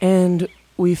And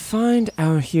we find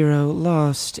our hero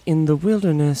lost in the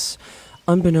wilderness.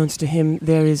 Unbeknownst to him,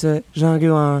 there is a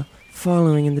jaguar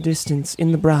following in the distance,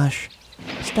 in the brush.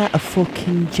 Is that a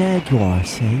fucking jaguar,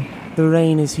 see? The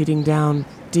rain is hitting down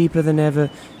deeper than ever,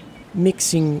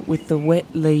 mixing with the wet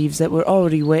leaves that were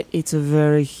already wet. It's a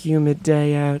very humid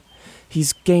day out.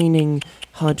 He's gaining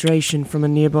hydration from a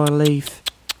nearby leaf.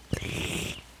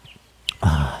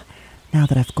 Now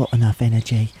that I've got enough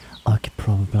energy, I could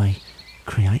probably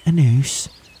create a noose,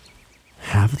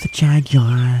 have the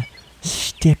jaguar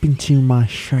step into my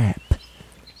trap.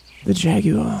 The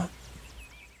jaguar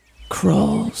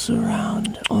crawls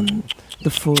around on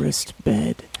the forest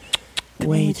bed,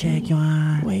 waiting.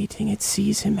 It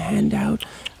sees him hand out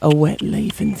a wet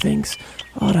leaf and thinks,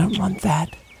 I don't want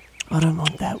that. I don't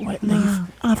want that wet leaf. No,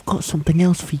 I've got something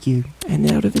else for you. And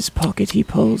out of his pocket he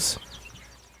pulls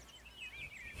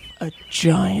a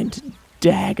giant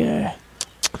dagger.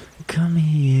 Come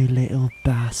here, you little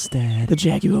bastard. The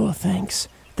jaguar thinks,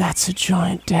 that's a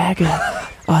giant dagger.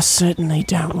 I certainly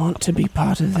don't want to be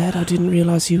part of that. I didn't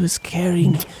realize he was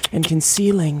carrying and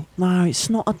concealing. No, it's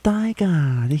not a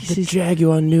dagger. The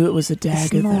jaguar knew it was a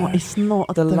dagger. It's not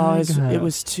a dagger. Lies, it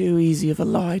was too easy of a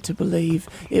lie to believe.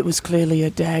 It was clearly a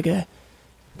dagger.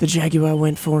 The jaguar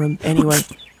went for him anyway,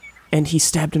 and he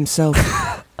stabbed himself.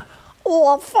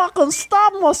 Oh, I fucking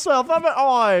stabbed myself, haven't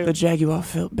I? The jaguar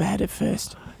felt bad at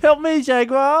first. Help me,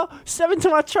 jaguar. Step into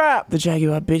my trap. The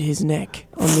jaguar bit his neck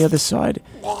on the other side.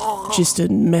 Just a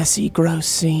messy, gross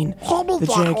scene.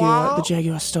 The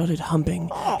jaguar started humping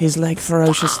his leg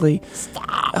ferociously.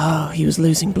 Oh, he was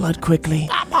losing blood quickly.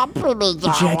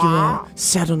 The jaguar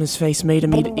sat on his face, made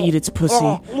him eat its pussy.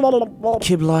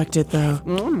 Kib liked it, though.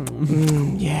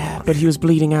 Yeah, but he was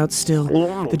bleeding out still.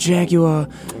 The jaguar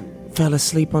fell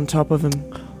asleep on top of him.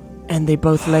 And they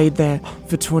both laid there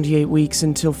for 28 weeks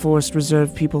until Forest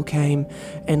Reserve people came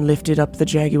and lifted up the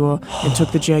jaguar and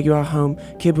took the jaguar home.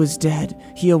 Kib was dead.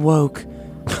 He awoke.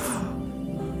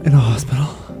 In a hospital?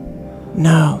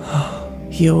 No.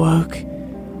 He awoke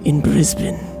in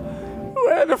Brisbane.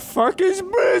 Where the fuck is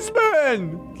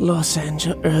Brisbane? Los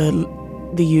Angeles,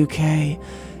 the UK.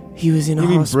 He was in a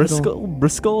hospital.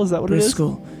 Bristol? Is that what it is?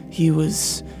 Bristol. He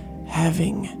was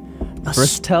having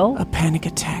Bristol? A panic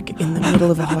attack in the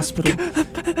middle of a hospital.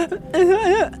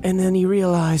 And then he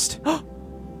realized,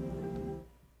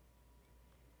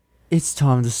 it's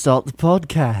time to start the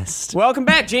podcast. Welcome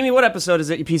back. Jamie, what episode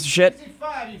is it, you piece of shit?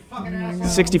 65, you fucking asshole.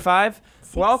 65?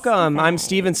 Welcome. I'm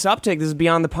Steven Suptic. This is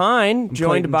Beyond the Pine.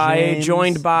 Joined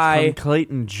by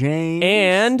Clayton James.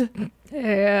 And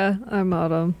Yeah, I'm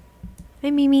Autumn.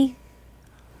 Hi, Mimi.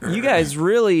 you guys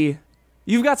really...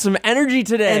 You've got some energy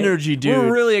today. Energy, dude.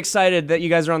 We're really excited that you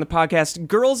guys are on the podcast.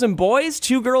 Girls and boys?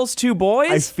 2 girls, 2 boys?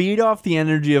 I feed off the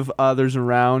energy of others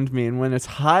around me, and when it's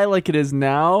high like it is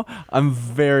now, I'm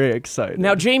very excited.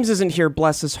 Now, James isn't here,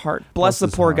 bless his heart. Bless the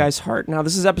poor guy's heart. Now,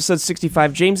 this is episode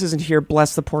 65. James isn't here,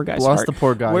 bless the poor guy's heart. Bless the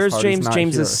poor guy's Where's heart. James? He's not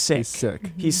James here. is sick. He's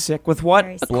sick. He's sick. With what?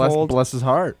 Very A sick. cold. Bless his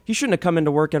heart. He shouldn't have come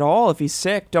into work at all if he's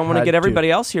sick. Don't want to Had get to.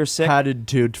 everybody else here sick. Padded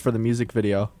dude for the music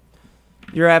video.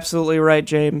 You're absolutely right,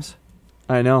 James.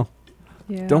 I know.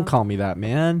 Yeah. Don't call me that,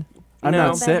 man. I'm No.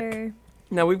 not sick. Better.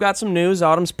 Now, we've got some news.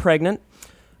 Autumn's pregnant.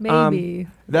 Maybe.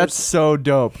 That's so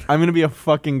dope. I'm going to be a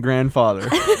fucking grandfather.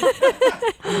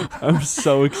 I'm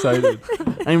so excited.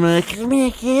 I'm like, Come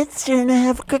here, kids. You wanna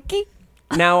have a cookie?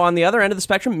 Now, on the other end of the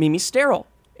spectrum, Mimi's sterile.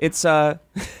 It's,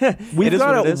 we've it is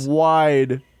got what it a is.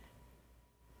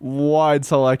 wide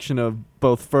selection of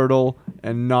both fertile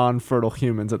and non-fertile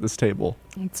humans at this table.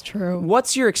 It's true.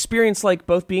 What's your experience like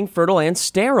both being fertile and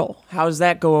sterile? How does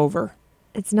that go over?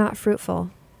 It's not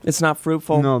fruitful. It's not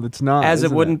fruitful. No, that's not. As it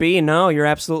isn't wouldn't be. No, you're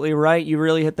absolutely right. You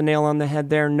really hit the nail on the head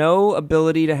there. No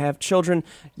ability to have children,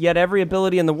 yet every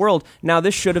ability in the world. Now,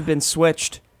 this should have been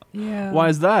switched Yeah. Why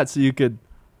is that? So you could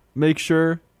make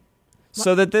sure.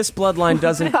 so that this bloodline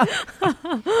doesn't,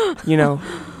 you know.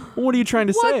 What are you trying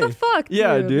to say? What the fuck,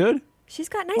 Yeah, dude? dude. She's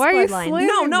got nice Why are you bloodlines.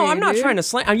 slamming No, I'm me, not dude? trying to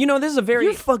slam. You know, this is a very...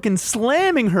 You're fucking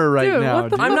slamming her right Dude, now. what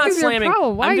the dude. I'm fuck not is slamming. your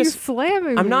problem? Why I'm are you just-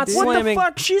 slamming I'm me, not dude? What slamming. the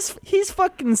fuck?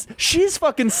 She's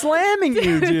fucking slamming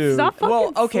you, dude. Stop fucking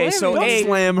Well, okay, so slamming Don't me.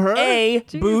 slam her. A,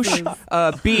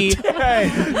 boosh, B, Hey,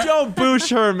 don't boosh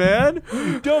her, man.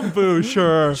 Don't boosh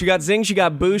her. she got zinged, she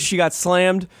got booshed, she got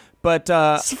slammed, but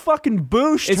It's fucking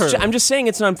booshed her. I'm just saying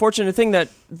it's an unfortunate thing that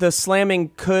the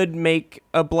slamming could make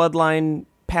a bloodline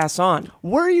pass on.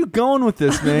 Where are you going with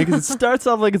this, man? Because it starts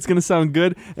off like it's gonna sound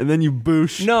good, and then you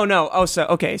boosh. No. Oh, so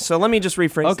let me just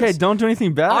rephrase Okay, this. don't do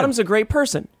anything bad. Autumn's a great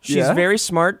person. She's Yeah? very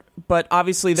smart, but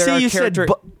obviously there See, are you character...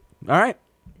 said. All right.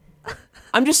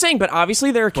 I'm just saying, but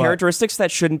obviously there are characteristics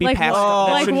that shouldn't be Like passed. what?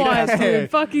 that Like shouldn't be what, passed.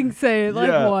 dude? Fucking say it. Like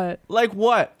Yeah. what? Like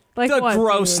what? Like The what, dude?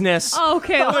 grossness. Oh,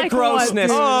 okay, The like grossness.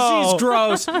 what, dude? Oh. She's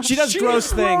gross. She does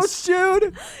gross things.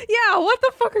 dude. Yeah, what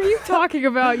the fuck are you talking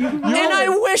about? You And I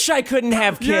wish I couldn't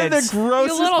have You're the kids.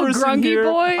 grossest you little person grungy here.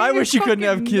 boy. I You're wish you couldn't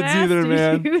have fucking kids either,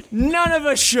 nasty, man. dude. None of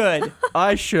us should.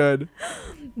 I should.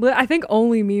 But I think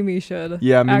only Mimi should.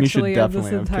 Yeah, Mimi should actually, definitely of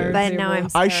this have entire kids. But table. now I'm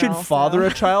I should sterile, father so. a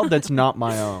child that's not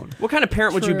my own. What kind of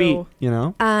parent would you be? True. You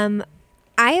know?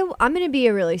 I'm gonna be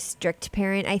a really strict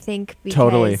parent. I think because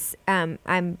Totally.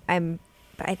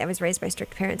 I was raised by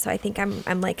strict parents, so I think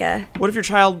I'm like a What if your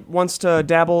child wants to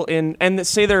dabble in, and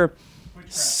say they're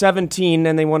 17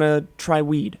 and they want to try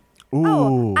weed? Ooh.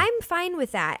 Oh, I'm fine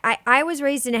with that. I was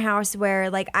raised in a house where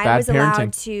like I Bad was allowed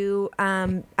parenting.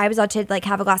 to like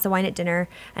have a glass of wine at dinner,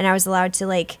 and I was allowed to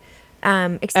like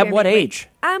At experiment what with- age?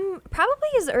 Probably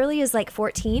as early as like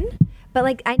 14, but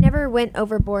like I never went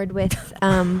overboard with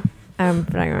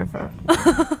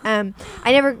I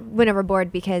never went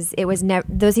overboard because it was never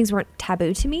those things weren't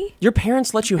taboo to me. Your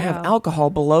parents let you have Yeah. alcohol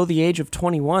below the age of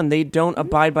 21. They don't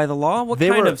abide by the law. What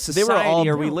kind of society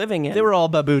are we living in? They were all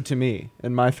babu to me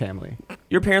and my family.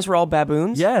 Your parents were all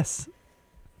baboons? Yes.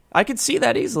 I could see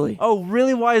that easily. Oh,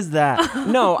 really? Why is that?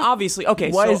 No, obviously.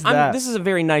 Okay, Why so is that? this is a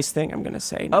very nice thing I'm going to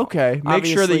say. No, Okay. Make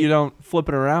sure that obviously, you don't flip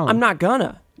it around. I'm not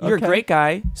gonna. You're Okay. a great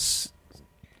guy.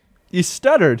 You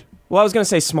stuttered. Well, I was going to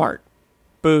say smart.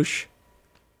 Boosh.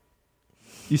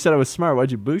 You said I was smart.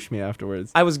 Why'd you boosh me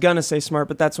afterwards? I was going to say smart,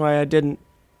 but that's why I didn't.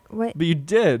 What? But you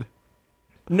did.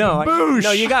 No. Boosh.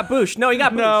 No, you got booshed. No, you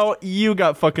got booshed. No, you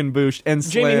got fucking booshed and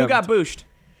Jamie, who slammed. got booshed?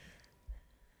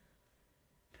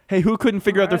 Hey, who couldn't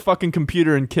figure out their fucking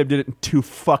computer and Kib did it in 2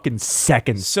 fucking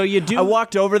seconds? So you do. I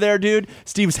walked over there, dude.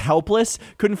 Steve's helpless.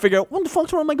 Couldn't figure out what the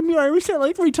fuck's wrong with my computer. I reset it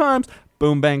like 3 times.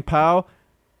 Boom, bang, pow.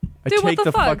 I Dude, take what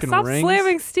the fuck? fucking Stop rings.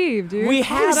 slamming Steve, dude. We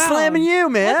Calm have down. slamming you,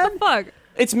 man. What the fuck?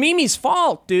 It's Mimi's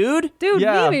fault, dude. Dude,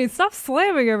 Yeah. Mimi, stop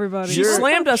slamming everybody. She You're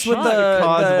slammed us with the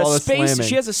cause of all the the space. slamming.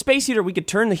 She has a space heater. We could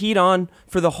turn the heat on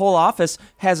for the whole office.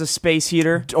 Has a space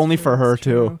heater. Only for her,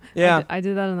 too. Yeah. I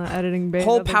did that in the editing bay.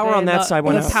 Whole the other power day, on that the- side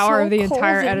went The out. power So of the cold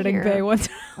entire in editing here. bay went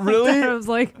Really? I was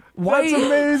like, Why? That's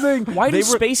amazing. Why do They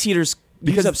were- space heaters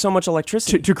use because up so much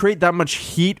electricity? to create that much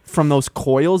heat from those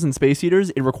coils and space heaters,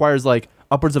 it requires like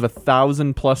upwards of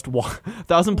 1,000 plus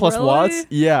 1,000 plus Really? watts.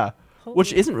 Yeah,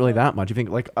 which isn't really that much. You think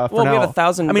like for Well, we now, have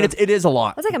 1,000 I mean, it is a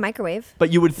lot, That's like a microwave.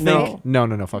 but you would think No.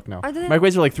 no, fuck no. Are they-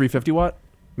 Microwaves are like 350 watt,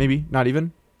 maybe not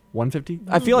even 150.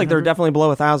 I feel like they're definitely below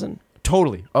 1,000.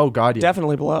 Totally. Oh god, yeah.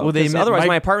 Definitely below. Well, they 'Cause emit otherwise, mic-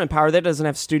 my apartment power that doesn't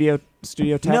have studio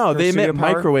tech. No, or they studio emit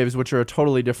power. microwaves, which are a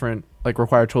totally different, like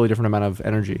require a totally different amount of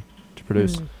energy to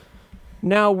produce.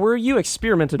 Now, were you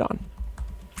experimented on?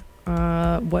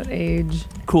 what age?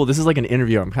 Cool. This is like an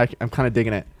interview. I'm kind of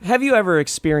digging it. Have you ever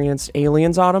experienced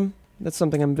aliens, Autumn? That's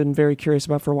something I've been very curious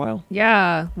about for a while.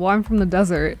 Yeah, well, I'm from the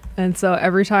desert, and so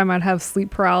every time I'd have sleep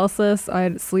paralysis, I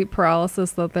had sleep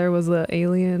paralysis that there was an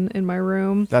alien in my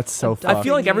room. That's so I I fucked.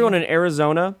 feel like everyone in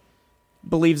Arizona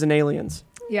believes in aliens.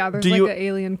 Yeah, there's Do like you- an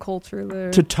alien culture there.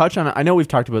 To touch on it, I know we've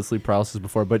talked about sleep paralysis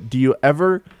before, but do you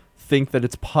ever think that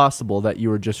it's possible that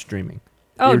you were just dreaming?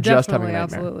 oh, you're just having definitely, a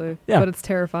nightmare. absolutely. Yeah. But it's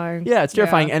terrifying. Yeah, it's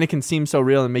terrifying, and it can seem so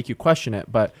real and make you question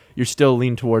it, but you're still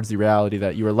lean towards the reality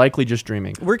that you were likely just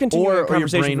dreaming. We're continuing Or a your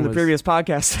conversation brain from the was- previous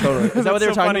podcast. Totally. Is that what they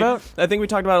were so talking funny. about? I think we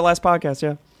talked about it last podcast,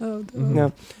 yeah. Oh, Yeah.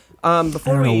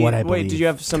 Before I don't know we what I wait, did believe. you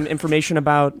have some information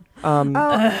about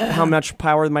how much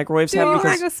power the microwaves have? Dude,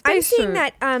 Because like a I'm space seeing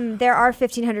shirt. that there are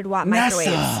 1,500 watt microwaves.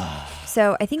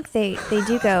 So I think they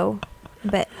do go a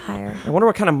bit higher. I wonder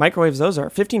what kind of microwaves those are.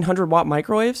 1,500 watt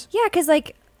microwaves? Yeah, because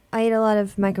like I eat a lot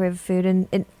of microwave food, and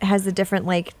it has a different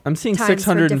like. I'm seeing Times for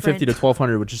 650 to different-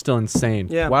 1,200, which is still insane.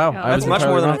 Yeah. Wow. Yeah, I was that's much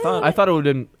entirely more than I wrong. thought. I thought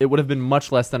it would have been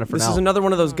much less than a for This now. is another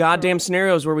one of those goddamn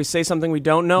scenarios where we say something we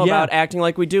don't know Yeah. about, acting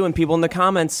like we do, and people in the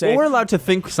comments say, Well, we're allowed to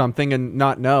think something and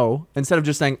not know instead of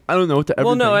just saying, I don't know to everything.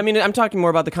 well, no, I mean, I'm talking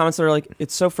more about the comments that are like,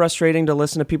 it's so frustrating to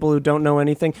listen to people who don't know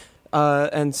anything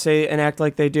and say and act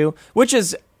like they do, which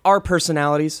is our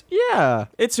personalities. Yeah.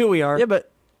 It's who we are. Yeah,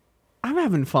 but I'm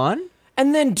having fun.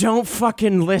 And then don't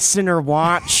fucking listen or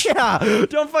watch. Yeah.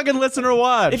 Don't fucking listen or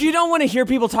watch. If you don't want to hear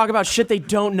people talk about shit they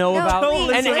don't know No, about please,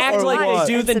 and listen act or like watch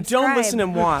they do, and then don't subscribe. listen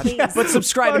and watch. Please. But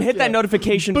subscribe and hit that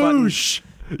notification button. Boosh.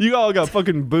 You all got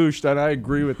fucking booshed, and I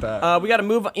agree with that. We got to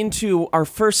move into our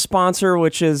first sponsor,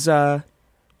 which is,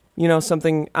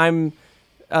 something I'm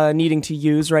needing to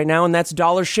use right now, and that's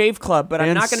Dollar Shave Club. But I'm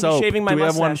And not going to soap. be shaving my Do we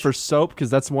mustache. have one for soap? Because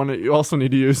that's one that you also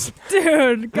need to use.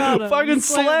 Dude, got him. Fucking You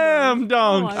slam him.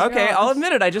 dunk. Oh my Okay, gosh. I'll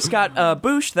admit it. I just got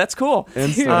booshed. That's cool.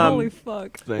 And Dude, soap. holy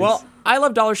fuck. Thanks. Well, I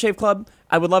love Dollar Shave Club.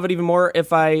 I would love it even more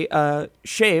if I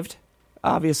shaved,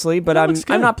 obviously, but That looks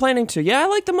good. I'm not planning to. Yeah, I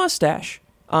like the mustache.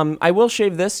 I will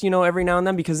shave this, every now and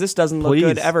then because this doesn't look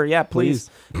good Please. ever. Yeah, please.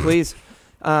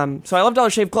 So I love Dollar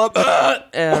Shave Club,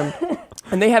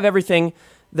 and they have everything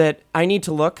that I need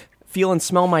to look, feel, and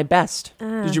smell my best.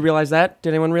 Did you realize that? Did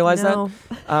anyone realize No.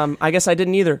 that? I guess I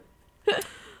didn't either.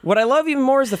 What I love even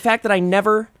more is the fact that I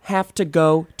never have to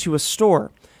go to a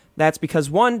store. That's because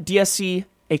one, DSC,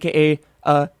 aka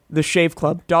the Shave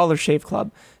Club, Dollar Shave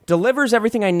Club, delivers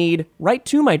everything I need right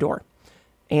to my door.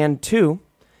 And two,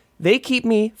 they keep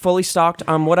me fully stocked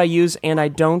on what I use and I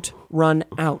don't run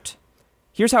out.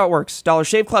 Here's how it works. Dollar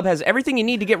Shave Club has everything you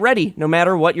need to get ready, no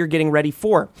matter what you're getting ready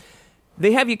for.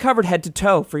 They have you covered head to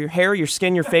toe for your hair, your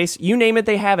skin, your face. You name it,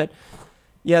 they have it.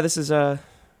 Yeah, this is I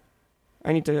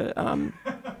need to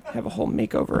have a whole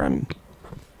makeover.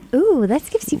 Ooh, that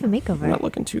gives you a I'm makeover. not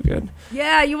looking too good.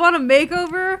 Yeah, you want a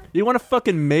makeover? You want a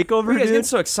fucking makeover, You guys dude? get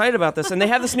so excited about this, and they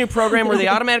have this new program where they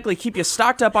automatically keep you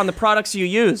stocked up on the products you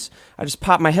use. I just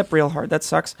popped my hip real hard. That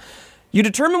sucks. You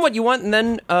determine what you want, and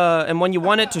then and when you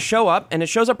want it to show up, and it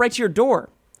shows up right to your door.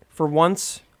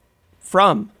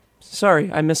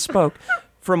 Sorry, I misspoke.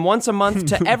 From once a month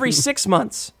to every 6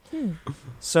 months.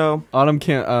 So Autumn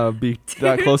can't be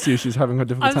that close to you. She's having a I'm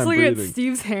difficult just time looking at breathing.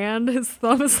 Steve's hand. His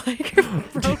thumb is like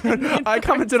broken. I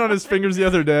commented on his fingers the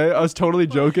other day. I was totally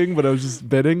joking, but I was just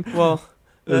bidding. well,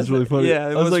 It was really funny. Yeah,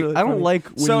 it I was was like, really I don't funny. like.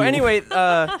 When So you- anyway,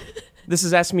 this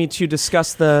is asking me to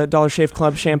discuss the Dollar Shave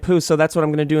Club shampoo. So that's what I'm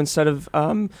going to do instead of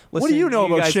listening. do you know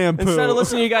to about guys, shampoo? Instead of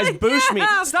listening to you guys boosh me,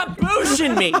 stop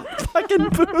booshing me. fucking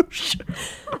boosh.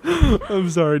 I'm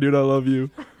sorry, dude. I love you.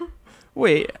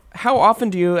 Wait, how often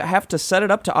do you have to set it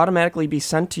up to automatically be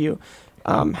sent to you?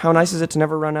 How nice is it to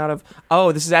never run out of...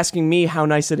 Oh, this is asking me how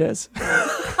nice it is.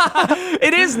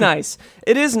 It is nice.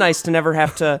 It is nice to never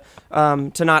have to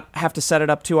not have to set it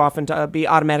up too often to be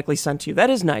automatically sent to you. That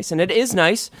is nice. And it is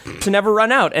nice to never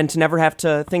run out and to never have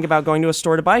to think about going to a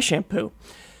store to buy shampoo.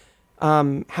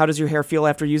 How does your hair feel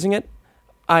after using it?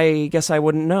 I guess I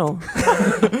wouldn't know.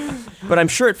 But I'm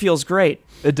sure it feels great.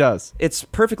 It does. It's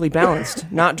perfectly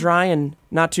balanced, not dry and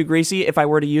not too greasy. If I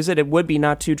were to use it, it would be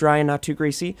not too dry and not too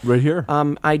greasy. Right here.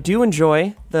 I do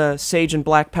enjoy the sage and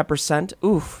black pepper scent.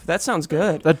 Oof, that sounds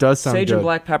good. That does sound Sage good. and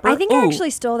black pepper. I think Ooh, I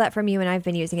actually stole that from you, and I've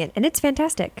been using it, and it's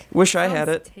fantastic. wish I had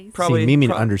it. Sounds tasty. Probably. See, Mimi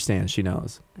pro- understands. She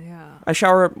knows. Yeah. I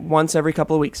shower once every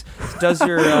couple of weeks. Does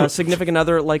your significant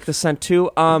other like the scent too?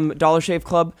 Dollar Shave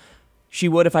Club. She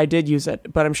would if I did use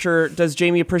it, but I'm sure. Does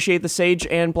Jamie appreciate the sage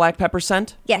and black pepper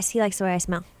scent? Yes, he likes the way I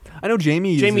smell. I know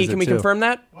Jamie uses Jamie, it can we too. confirm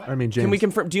that? I mean, James. Can we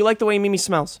confirm? Do you like the way Mimi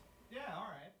smells?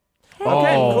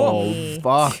 Oh, Okay,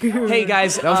 fuck. Hey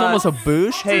guys, That was almost a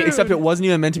boosh. Hey. Except it wasn't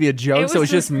even meant to be a joke, so it was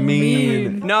just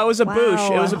mean. no, it was a Wow.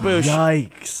 boosh. It was a boosh.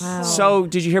 Yikes. Wow. So,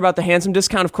 did you hear about the handsome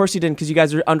discount? Of course you didn't, because you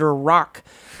guys are under a rock.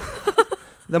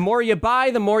 The more you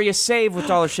buy, the more you save with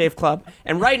Dollar Shave Club.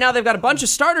 And right now, they've got a bunch of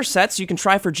starter sets you can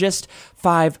try for just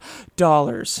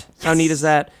 $5. How neat is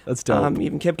that? That's dope.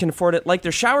 Even Kip can afford it. Like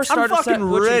their shower I'm starter set, fucking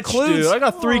which rich, includes dude. I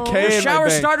got 3K their in my shower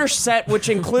bank. starter set, which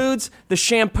includes the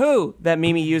shampoo that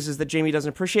Mimi uses that Jamie doesn't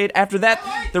appreciate. After that,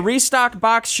 the restock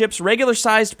box ships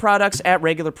regular-sized products at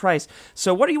regular price.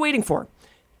 So what are you waiting for?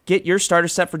 Get your starter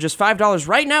set for just $5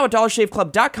 right now at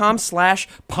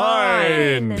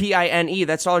dollarshaveclub.com/pine. P-I-N-E.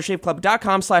 That's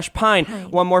dollarshaveclub.com/pine.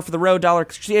 One more for the road,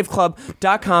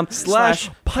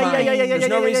 dollarshaveclub.com/pine. There's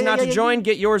no reason not to join.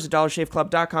 Get yours at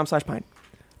dollarshaveclub.com/pine.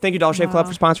 Thank you, Dollar Shave Club,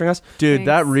 for sponsoring us. Dude,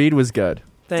 that Thanks. read was good.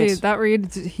 Thanks. Dude, that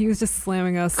read, he was just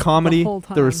slamming us Comedy. the whole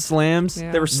time. There were slams.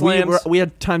 Yeah. There were slams. We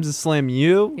had times to slam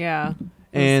you. Yeah.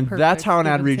 And It was that's how an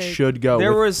perfect, ad give read and take. should go.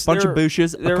 There with was a bunch there- of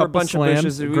booshes, There a were a couple bunch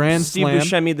slams, of bushes. grand Steve slam,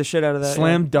 Buscemi'd the shit out of that.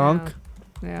 slam yeah. dunk.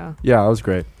 Yeah. Yeah, that was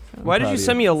great. Why did proud you of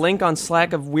send me a link on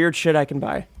Slack of weird shit I can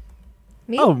buy?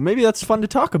 Me? Oh, maybe that's fun to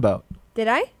talk about. Did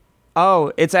I?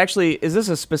 Oh, it's actually, is this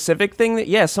a specific thing that,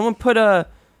 yeah, someone put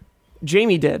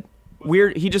Jamie did.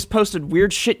 Weird, he just posted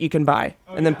weird shit you can buy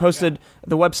and then posted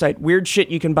the website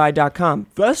weirdshitYouCanBuy.com.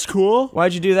 That's cool.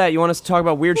 Why'd you do that? You want us to talk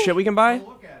about weird shit we can buy?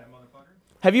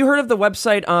 Have you heard of the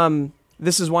website,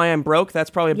 This Is Why I'm Broke? That's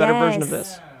probably a better version of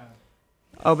this.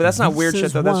 Oh, but that's not weird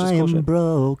shit though, that's just cool shit.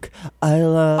 broke. I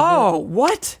love Oh,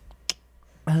 what?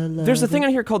 There's a thing on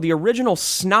here called the original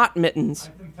snot mittens.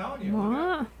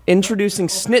 What? Introducing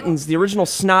Snittens, the original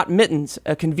snot mittens,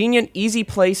 a convenient, easy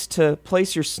place to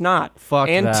place your snot Fuck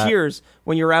and that. tears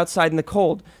when you're outside in the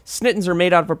cold. Snittens are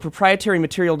made out of a proprietary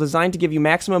material designed to give you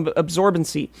maximum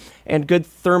absorbency and good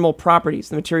thermal properties.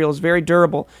 The material is very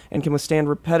durable and can withstand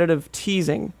repetitive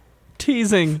teasing.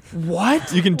 Teasing.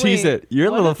 What? You can tease Wait, it. You're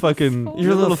a what little is this fucking. for?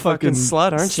 You're a little fucking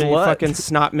slut, aren't you? You slut. fucking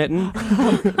snot mitten.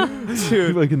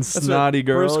 Dude, fucking That's what snotty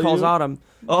girl. Bruce calls you. Autumn.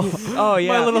 Oh, Oh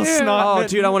yeah. my little Dude. snot. Oh, mitten.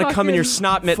 dude, I want to come in your Fucking-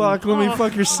 snot mitten. Fuck, let me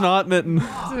fuck your snot mitten.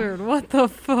 Dude, what the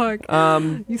fuck?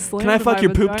 Can You I slammed fuck my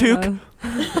your poop vagina.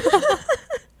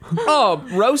 Oh,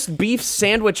 roast beef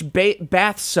sandwich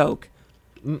bath soak.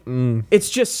 It's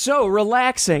just so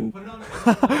relaxing.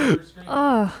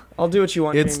 Ugh. I'll do what you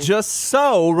want. It's Jamie. just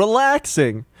so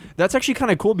relaxing. That's actually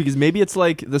kind of cool because maybe it's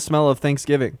like the smell of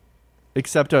Thanksgiving,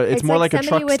 except it's more like a somebody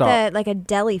truck with stop. like a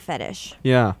deli fetish.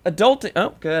 Yeah. adult.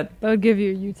 Oh, good. That would give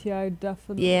you a UTI,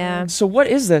 definitely. Yeah. So what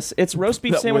is this? It's roast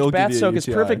beef That sandwich will give bath you a soak. It's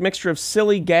UTI. perfect mixture of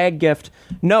silly gag gift.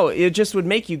 No, it just would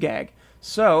make you gag.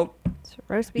 So It's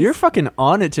roast beef. You're fucking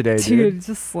on it today, dude. Dude,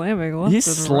 just slamming left He's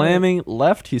and right. slamming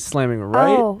left. He's slamming right.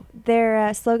 Oh,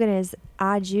 their slogan is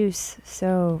 "Ah juice,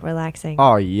 so relaxing."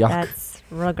 Oh, yuck. That's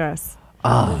real gross.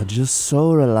 Just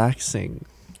so relaxing.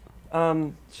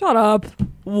 Shut up.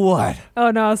 What?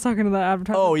 Oh no, I was talking to the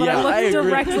advertiser. Oh, but yeah. I looked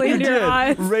agree. directly You into your did.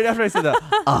 eyes. Right after I said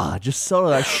that. Just so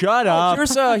relaxing. Shut up.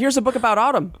 here's a book about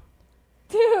autumn.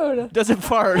 Dude. Doesn't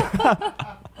fart.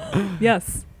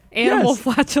 Yes. Animal Yes.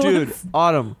 flatulence. Dude,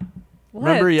 Autumn. What,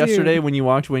 Remember dude? yesterday when you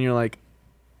walked when you're like,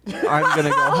 I'm going to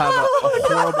go have a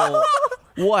horrible.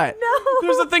 What?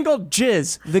 There's a thing called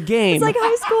jizz, the game. It's like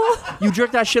high school. You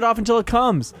jerk that shit off until it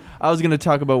comes. I was going to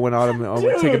talk about when Autumn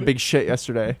went take a big shit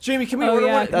yesterday. Jamie, can we Oh, order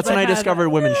yeah, one? 'cause That's I when I had- discovered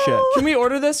women's shit. Can we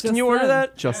order this? Can Just you order then.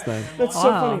 that? Just then. That's so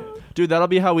Wow. funny. Dude, that'll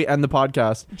be how we end the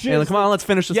podcast. And come on, let's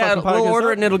finish this Yeah, fucking podcast. we'll order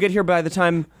up. it and it'll get here by the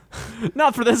time.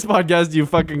 Not for this podcast, you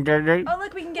fucking gurgurt. Oh,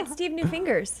 look, we can get Steve new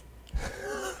fingers.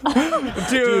 Dude,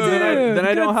 then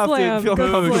I Good don't have slam, to feel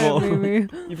good comfortable. slam, Mimi.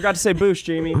 You forgot to say boosh,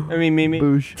 Jamie. I mean, Mimi.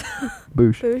 Boosh.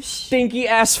 Boosh. Boosh. Stinky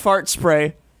ass fart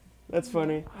spray. That's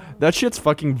funny. That shit's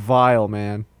fucking vile,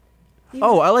 man.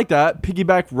 Oh, I like that.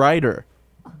 Piggyback rider.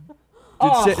 Dude,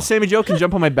 Oh. Sammy Jo can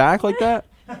jump on my back like that?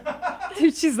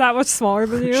 Dude, she's that much smaller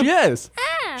than you. She is.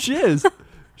 She is.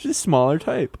 She's a smaller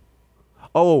type.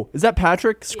 Oh, is that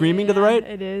Patrick screaming to the right?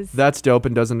 It is. That's dope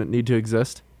and doesn't need to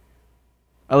exist.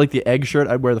 I like the egg shirt.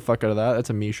 I'd wear the fuck out of that. That's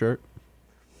a me shirt.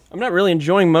 I'm not really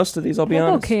enjoying most of these, I'll be Pickle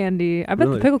honest. candy. I bet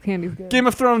Really? the pickle candy's good. Game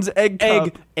of Thrones egg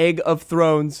cup. Egg of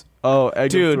Thrones. Oh,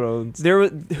 Egg Dude, of Thrones. There,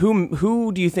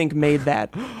 who do you think made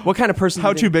that? What kind of person?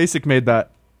 How do you Too think- Basic made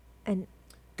that. And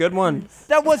Good one.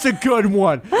 That was a good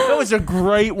one. That was a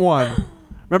great one.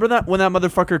 Remember that when that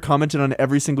motherfucker commented on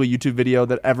every single YouTube video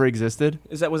that ever existed?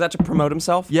 Was that to promote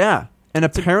himself? Yeah, and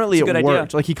apparently it's a it good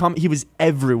worked. idea. Like he was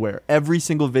everywhere. Every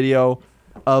single video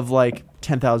of like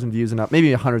 10,000 views and up, maybe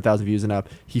 100,000 views and up,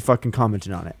 he fucking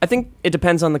commented on it. I think it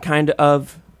depends on the kind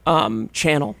of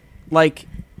channel. Like,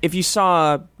 if you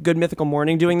saw Good Mythical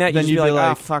Morning doing that, Then you'd you'd be be like,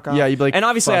 like- fuck off. yeah, you'd be like, and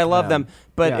obviously, fuck I love them. them,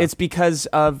 but Yeah. it's because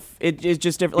of it's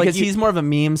just different. Like Because he's more of a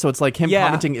meme, so it's like him Yeah.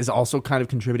 commenting is also kind of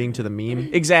contributing to the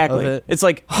meme. exactly. of it. It's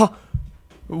like, huh,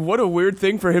 what a weird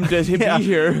thing for him to Yeah. be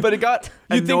here. But it got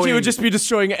You'd think he annoying. would just be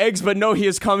destroying eggs, but no, he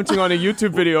is commenting on a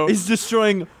YouTube video. He's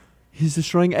destroying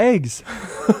eggs.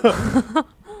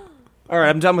 All right,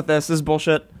 I'm done with this. This is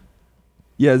bullshit.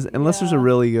 Yes, unless there's a Yeah.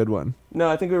 really good one. No,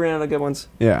 I think we ran out of good ones.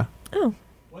 Yeah.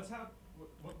 What's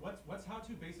How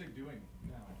Too Basic doing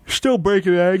now? Still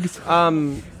breaking eggs.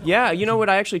 Yeah, you know what?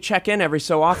 I actually check in every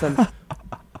so often.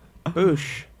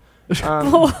 Boosh.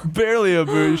 Barely a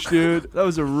boosh, dude. That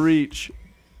was a reach.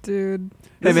 Dude.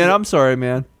 Hey man, I'm sorry,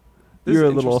 man. This You're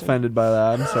is a little interesting. offended by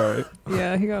that. I'm sorry.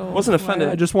 Yeah, he got a little Wasn't quiet. offended.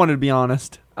 I just wanted to be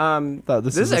honest. Thought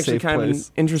this This is is actually a safe kind place. of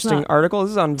an interesting Not- article.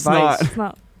 This is on not. Vice. It's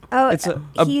not. oh, It's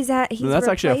he's That's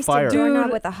actually a replaced fire. doorknob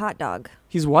Dude. with a hot dog.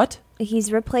 He's what?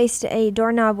 He's replaced a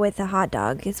doorknob with a hot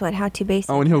dog. Is what How Too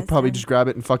Basic. Oh, and he'll has probably done. just grab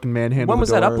it and fucking manhandle When the was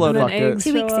that door and uploaded? fuck And then it. eggs.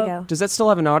 2 weeks Show up. ago. Does that still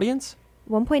have an audience?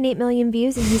 1.8 million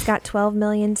views, and he's got 12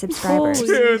 million subscribers. Holy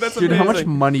Dude, that's Dude, how much amazing.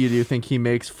 money do you think he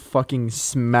makes fucking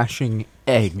smashing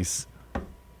eggs?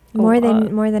 More Oh,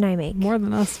 than I make. More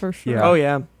than us for sure. Yeah. Oh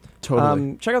yeah.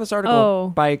 Totally. Check out this article Oh.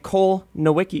 by Cole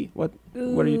Nowicki. What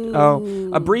are you? Oh,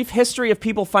 a brief history of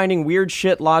people finding weird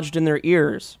shit lodged in their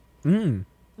ears. Mm.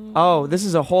 Oh, this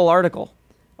is a whole article.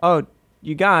 Oh,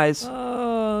 you guys.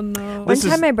 Oh Oh no. One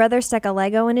time, my brother stuck a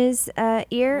Lego in his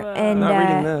ear, Whoa. and Not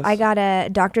reading this. I got a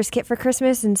doctor's kit for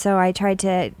Christmas, and so I tried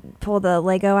to pull the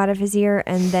Lego out of his ear,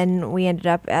 and then we ended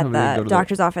up at I'm gonna go the to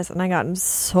doctor's office, and I got in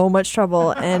so much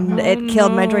trouble, and it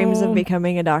killed my dreams of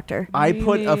becoming a doctor. I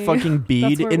put a fucking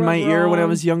bead where it in my went ear when I wrong.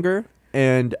 was younger,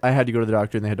 and I had to go to the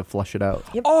doctor, and they had to flush it out.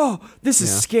 Oh, this is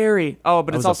Yeah. scary. Oh,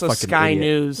 but I it's was a also fucking Sky idiot.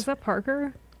 News. Is that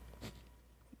Parker?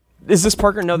 Is this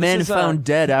Parker? No, this Man is found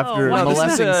dead after wow. This is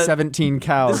molesting a- 17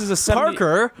 cows. This is a 70,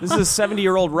 Parker. This is a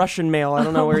 70-year-old Russian male. I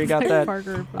don't know where he got that.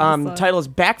 Parker. Title is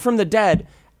Back from the Dead.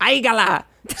 Aigala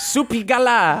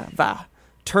Supigalava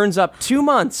turns up 2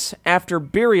 months after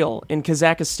burial in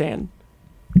Kazakhstan.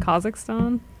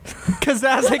 Kazakhstan.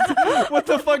 Kazakh. What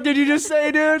the fuck did you just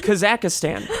say, dude?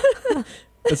 Kazakhstan.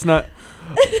 It's not.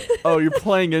 Oh, you're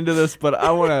playing into this, but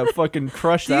I want to fucking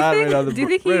crush Do you that think, right out of the do you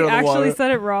think right he out of the actually water.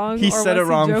 said it wrong? He or said was it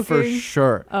wrong joking? for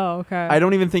sure. Oh, okay. I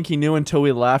don't even think he knew until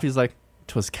we laughed. He's like,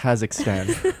 "'Twas Kazakhstan,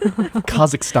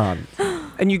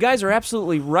 Kazakhstan." And you guys are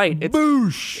absolutely right.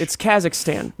 Boosh. It's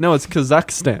Kazakhstan. No, it's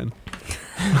Kazakhstan.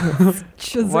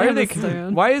 Why are they?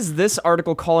 Shazam. Why is this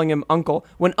article calling him Uncle?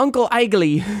 When Uncle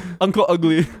Ugly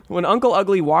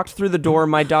walked through the door,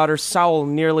 my daughter Saul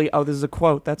nearly. Oh, this is a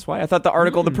quote. That's why I thought the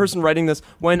article. The person writing this.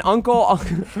 When Uncle.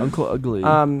 Uncle Ugly.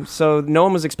 So no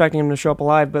one was expecting him to show up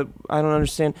alive, but I don't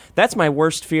understand. That's my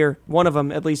worst fear. One of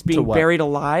them, at least, being what? buried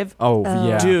alive. oh Oh.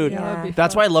 yeah, Dude. Yeah, that'd be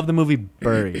That's fun. why I love the movie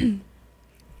Buried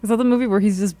Is that the movie where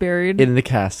he's just buried? in the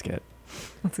casket,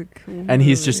 That's a cool and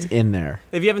he's movie. just in there.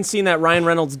 If you haven't seen that, Ryan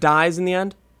Reynolds dies in the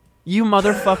end. You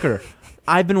motherfucker!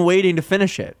 I've been waiting to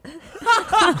finish it.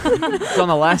 It's on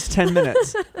the last 10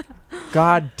 minutes.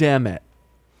 God damn it!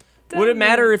 Would it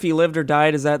matter if he lived or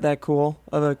died? Is that cool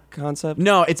of a concept?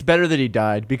 No, it's better that he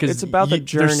died because It's about the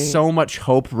journey. There's so much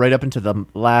hope right up into the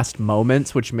last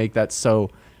moments, which make that so,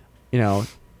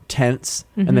 tense,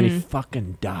 and then he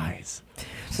fucking dies.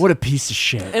 What a piece of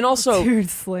shit! And also, Dude,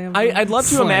 slam. I'd love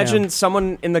to Slam. imagine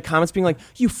someone in the comments being like,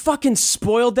 "You fucking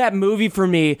spoiled that movie for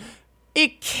me.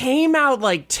 It came out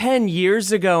like 10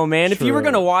 years ago, man. If you were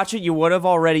True. gonna watch it, you would have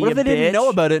already. What if you they didn't bitch." know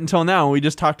about it until now? And we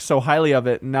just talked so highly of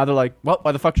it, and now they're like, "Well,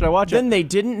 why the fuck should I watch Then it?" they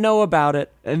didn't know about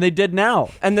it, And they did now.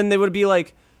 and then they would be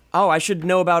like, "Oh, I should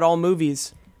know about all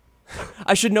movies.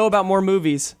 I should know about more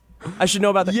movies. I should know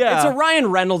about that." Yeah. It's a Ryan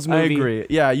Reynolds movie. I agree.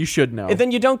 Yeah, you should know. And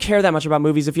then you don't care that much about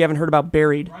movies if you haven't heard about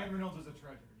Buried. Ryan Reynolds is a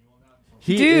treasure. You will not.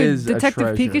 he Dude, is a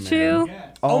Detective treasure, Pikachu? man.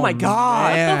 Oh my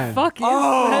God. man. What the fuck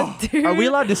is that, dude? Are we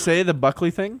allowed to say the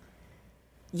Buckley thing?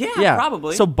 Yeah,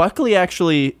 probably. So Buckley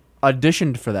actually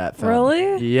auditioned for that film.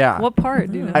 Really? Yeah. What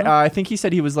part? Do you know? I think he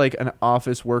said he was like an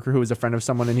office worker who was a friend of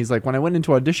someone, and he's like, when I went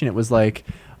into audition, it was like,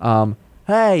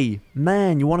 hey,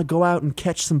 man, you want to go out and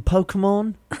catch some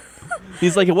Pokemon?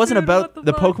 He's like, it wasn't Dude, about what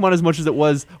the the fuck? Pokemon as much as it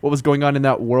was what was going on in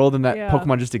that world, and that Yeah.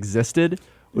 Pokemon just existed,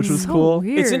 which was So cool.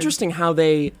 weird. It's interesting how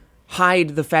they hide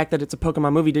the fact that it's a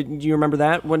Pokemon movie. Do you remember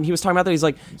that? When he was talking about that, he's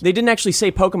like, they didn't actually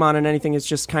say Pokemon in anything. It's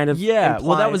just kind of Yeah,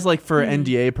 well, that implied. was like for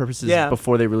NDA purposes Yeah.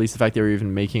 before they released the fact they were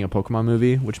even making a Pokemon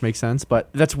movie, which makes sense. But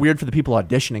that's weird for the people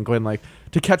auditioning, going like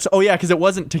to catch. Oh yeah, because it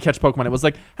wasn't to catch Pokemon. It was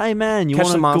like, hey man, you Catch want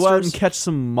to some go out monsters? and catch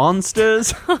some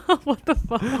monsters What the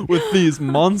fuck? with these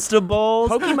monster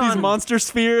balls, Pokemon- these monster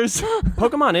spheres?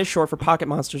 Pokemon is short for Pocket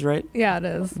Monsters, right? Yeah, it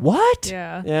is. What?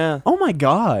 Yeah. Yeah, Oh my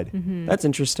god! that's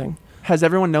interesting. Has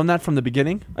everyone known that from the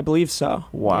beginning? I believe so.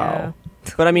 Wow,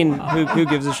 But I mean, who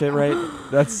gives a shit, right?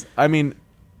 that's. I mean,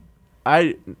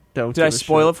 I don't. Did I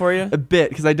spoil it for you? a bit?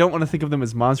 Because I don't want to think of them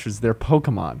as monsters. They're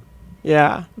Pokemon.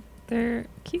 Yeah. They're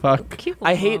cute. Fuck. Cute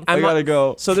I hate- little I'm I gotta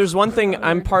go. So there's one thing.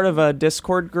 I'm part of a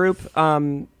Discord group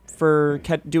for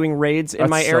doing raids in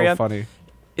That's my so area. funny.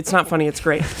 It's not funny. It's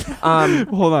great.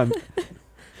 Hold on.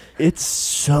 It's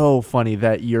so funny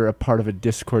that you're a part of a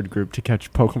Discord group to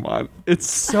catch Pokemon. It's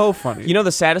so funny. You know,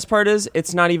 the saddest part is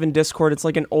it's not even Discord. It's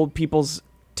like an old people's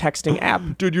texting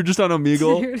app. dude, you're just on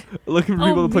Omegle Dude. looking for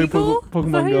people to play Omegle? Is that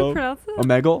Pokemon how you Go. pronounce it?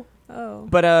 Omegle? Oh,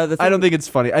 But the thing, I don't think it's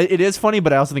funny. It is funny,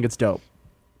 but I also think it's dope.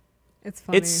 it's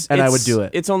funny. And I would do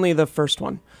it. It's only the first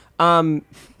one.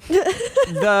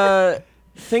 The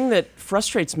thing that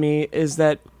frustrates me is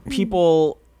that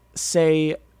people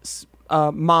say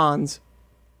mons.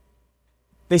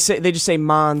 They just say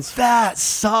mons. That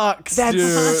sucks, That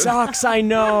dude. sucks. I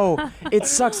know. It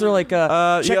sucks. They're like, check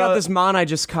yeah. out this mon I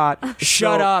just caught.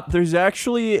 Shut So, up. There's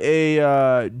actually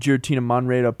a Giratina Mon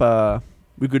raid up.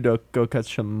 We could go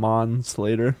catch some Mons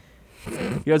later.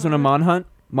 You guys want a Mon hunt?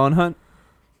 Mon hunt?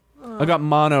 I got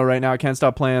mono right now. I can't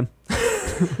stop playing.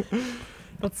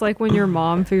 That's like when your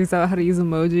mom figures out how to use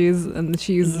emojis and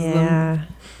she uses them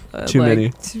Too many.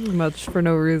 too much for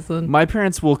no reason. My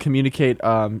parents will communicate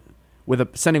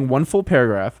with sending one full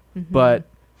paragraph, but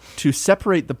to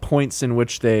separate the points in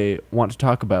which they want to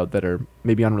talk about that are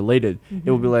maybe unrelated,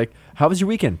 it will be like, how was your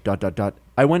weekend? ...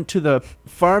 I went to the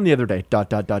farm the other day. ... Dude, I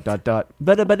did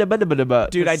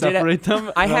it. separate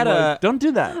them. I And had I'm a- like, don't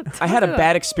do that. I had a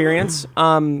bad experience.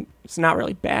 It's not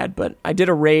really bad, but I did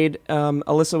a raid.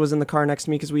 Alyssa was in the car next to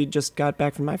me because we just got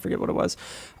back from, I forget what it was.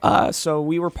 So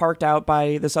we were parked out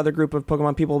by this other group of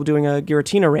Pokemon people doing a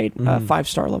Giratina raid,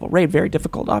 5-star level raid. Very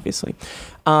difficult, obviously.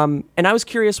 And I was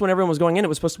curious when everyone was going in. It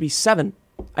was supposed to be 7.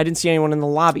 I didn't see anyone in the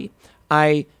lobby.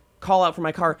 I call out from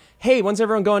my car, hey, when's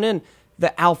everyone going in?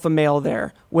 The alpha male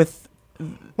there with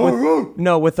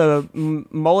a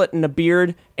mullet and a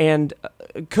beard and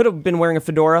could have been wearing a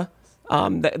fedora.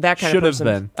 That kind Should of have person.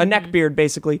 been. A neck beard,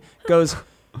 basically, goes,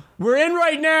 we're in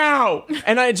right now!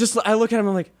 And I look at him,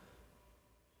 I'm like...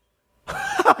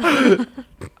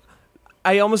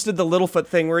 I almost did the Littlefoot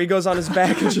thing where he goes on his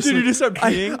back and just... Dude, you just start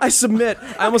peeing? I submit.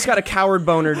 I almost got a coward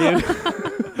boner, dude.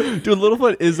 Dude,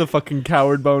 Littlefoot is a fucking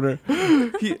coward boner.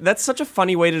 That's such a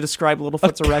funny way to describe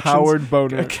Littlefoot's erections. Coward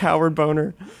boner. A coward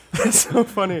boner. That's so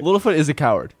funny. Littlefoot is a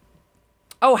coward.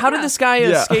 Oh, how did this guy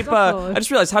Yeah. escape? Definitely. I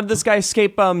just realized, how did this guy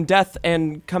escape death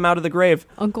and come out of the grave?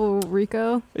 Uncle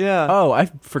Rico. Yeah. Oh,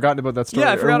 I've forgotten about that story.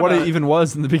 Yeah, I forgot or what about it it. even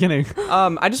was in the beginning.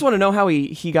 I just want to know how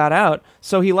he got out.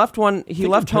 So he left home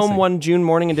I'm one June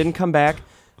morning and didn't come back.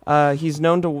 He's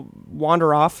known to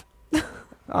wander off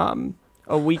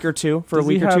a week or two. For Does a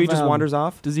week he or two, he have, just wanders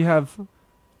off. Does he have...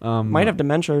 Might have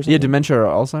dementia or something. Yeah, dementia or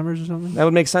Alzheimer's or something? That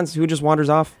would make sense. Who just wanders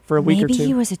off for a week or Maybe two?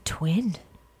 he was a twin.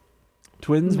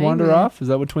 Twins Maybe. wander off? Is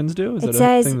that what twins do? Is It that a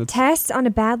says thing that's... tests on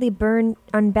badly burned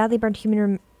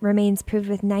human remains proved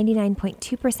with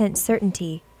 99.2%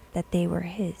 certainty that they were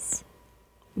his.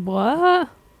 What?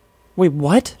 Wait,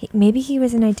 what? Maybe he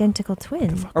was an identical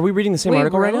twin. Are we reading the same Wait,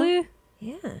 article right now? really?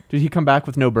 Yeah. Did he come back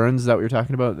with no burns? Is that what you're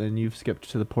talking about? Then you've skipped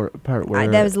to the part where...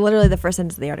 That was literally the first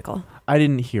sentence of the article. I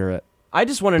didn't hear it. I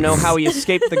just want to know how he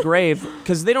escaped the grave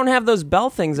because they don't have those bell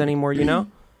things anymore, you know?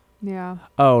 Yeah.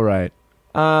 Oh, right.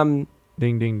 Um,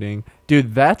 Ding, ding, ding.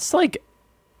 Dude, that's like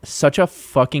such a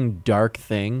fucking dark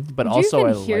thing, but Did also you I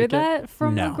even hear like that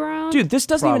from No. the ground? dude, this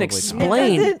doesn't even Probably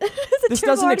explain. This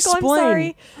doesn't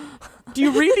explain. Do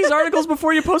you read these articles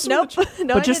before you post them? Nope.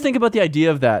 No, But just think about the idea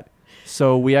of that.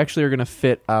 So we actually are going to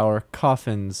fit our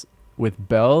coffins with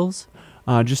bells,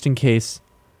 just in case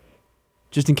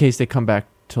they come back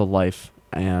to life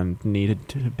and need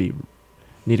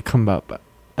to come up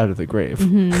out of the grave.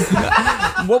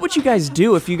 What would you guys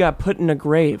do if you got put in a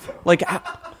grave? Like,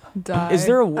 Die. is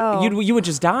there a Oh. you would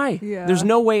just die? Yeah. There's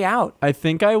no way out. I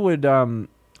think I would.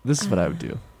 This is what I would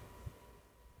do.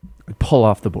 I'd pull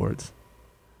off the boards,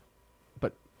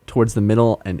 but towards the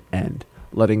middle and end,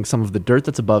 letting some of the dirt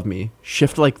that's above me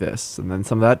shift like this, and then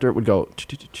some of that dirt would go.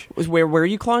 Where are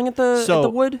you clawing at the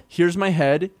wood? Here's my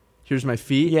head. Here's my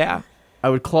feet. Yeah. I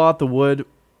would claw at the wood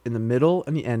in the middle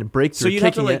and the end and break So through, you'd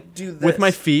have to kicking like it do this with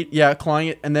my feet. Yeah, clawing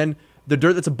it, and then the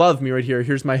dirt that's above me right here.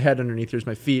 Here's my head underneath. Here's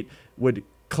my feet. Would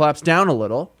collapse down a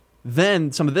little.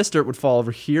 Then some of this dirt would fall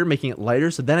over here, making it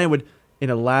lighter. So then I would, in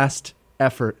a last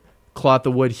effort, claw at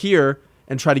the wood here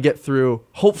and try to get through,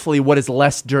 hopefully, what is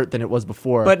less dirt than it was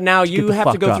before. But now to get you the have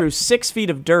to fuck go up. through 6 feet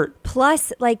of dirt.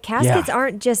 Plus, like, caskets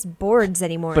aren't just boards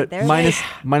anymore. But They're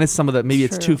minus some of the, maybe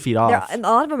it's True. 2 feet like, off. a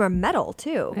lot of them are metal,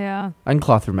 too. Yeah. I can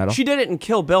claw through metal. She did it in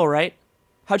Kill Bill, right?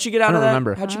 How'd she get out I of don't that?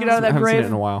 remember. How'd she I get out of I that haven't seen it grave?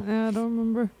 in a while. Yeah, I don't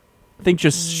remember. I think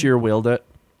just sheer willed it.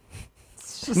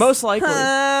 Most likely.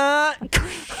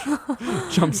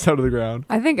 Jumps out of the ground.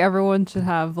 I think everyone should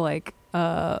have like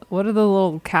what are the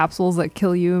little capsules that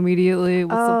kill you immediately?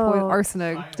 What's the point? Oh.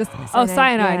 Arsenic. Just Cyanide,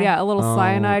 cyanide, yeah. yeah. A little Oh,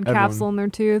 cyanide everyone- capsule in their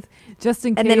tooth. Just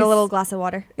in case And then a little glass of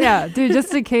water. Yeah, dude,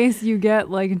 just in case you get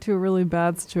like into a really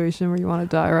bad situation where you want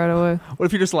to die right away. What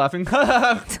if you're just laughing? Or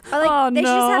like, Oh, they should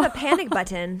no. just have a panic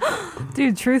button.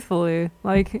 Dude, truthfully,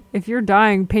 like if you're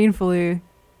dying painfully,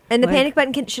 And the Like- panic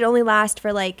button should only last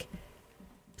for like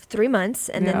 3 months,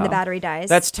 and then Yeah. the battery dies.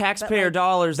 That's taxpayer like-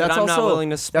 dollars that That's I'm not also- willing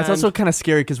to spend. That's also kind of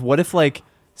scary because what if like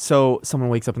someone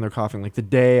wakes up and they're coughing like the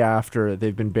day after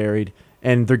they've been buried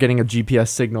and they're getting a GPS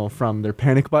signal from their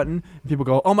panic button and people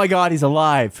go, oh my god, he's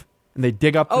alive, and they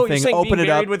dig up the you're thing, saying open being it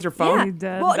up. buried with your phone? Yeah. You're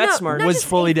dead. Well, That's no, smart. not Was just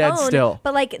fully a dead phone, still.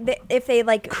 But like, if they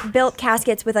like built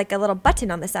caskets with like a little button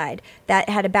on the side that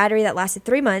had a battery that lasted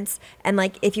 3 months, and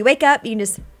like if you wake up, you can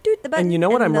just doot the button. And you know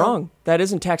what? I'm they'll- wrong. That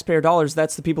isn't taxpayer dollars.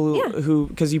 That's the people Yeah. who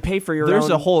because you pay for your There's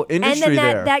own. a whole And industry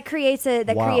then there. that creates a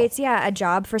Wow. a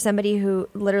job for somebody who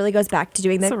literally goes back to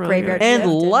doing That's the a really graveyard good and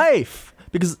shift life,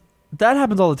 because that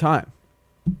happens all the time.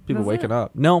 People Does waking it?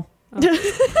 up. No.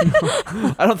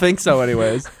 I don't think so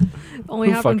anyways. only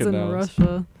Who happens fucking in knows?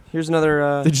 Russia. Here's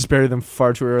another They just bury them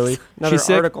far too early. another She's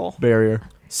sick, article. barrier.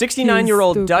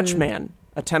 69-year-old He's Dutch stupid. man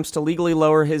attempts to legally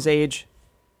lower his age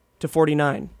to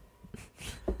 49.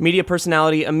 Media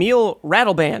personality Emil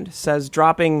Rattleband says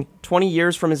dropping 20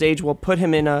 years from his age will put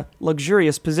him in a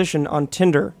luxurious position on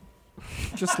Tinder.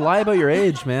 Just lie about your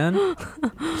age, man. You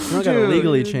don't gotta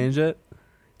legally change it.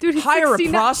 Dude, he's Hire a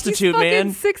 69 prostitute, he's fucking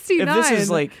man. 69. If this is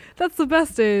like, That's the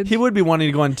best age. He would be wanting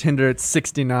to go on Tinder at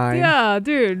 69. Yeah,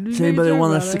 dude. Does anybody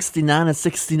want a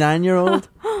 69-year-old?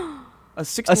 a A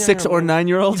 6 or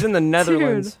 9-year-old? He's in the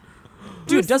Netherlands.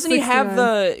 Dude, Who's doesn't he have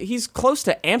 69? he's close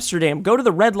to Amsterdam. Go to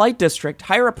the red light district.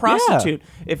 Hire a prostitute.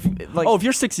 If like Oh, if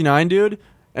you're 69, dude,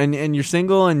 and you're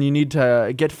single and you need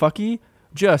to get fucky,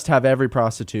 just have every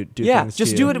prostitute do yeah, things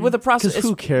just to do you. it with a prostitute. 'Cause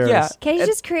who cares? Yeah. Can you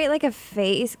just create like a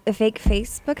fake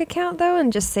Facebook account though,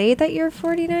 and just say that you're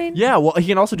 49? Yeah, well, he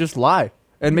can also just lie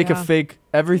and make a Yeah. fake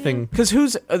everything. Because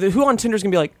who on Tinder's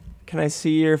gonna be like, can I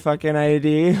see your fucking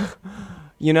ID?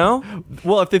 You know?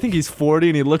 Well, if they think he's 40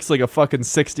 and he looks like a fucking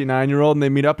 69-year-old and they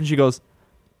meet up and she goes,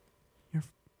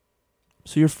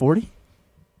 so you're 40?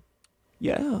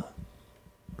 Yeah.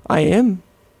 I am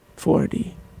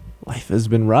 40. Life has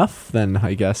been rough then,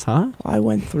 I guess, huh? I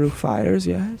went through fires,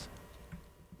 yes.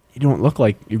 You don't look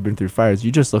like you've been through fires.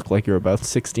 You just look like you're about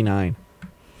 69.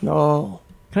 No.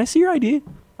 Can I see your ID?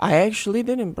 I actually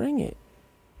didn't bring it.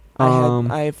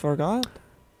 I forgot.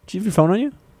 Do you have your phone on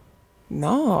you?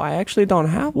 No, I actually don't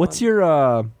have What's one.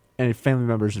 your any family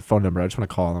member's phone number? I just want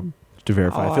to call them to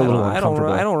verify. I feel a little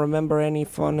uncomfortable. I don't remember any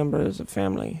phone numbers of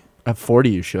family. At 40,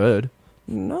 you should.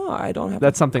 No, I don't have.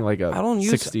 That's something like I don't a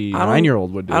use-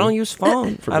 69-year-old would do. I don't use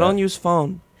phone. For I don't that. use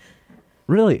phone.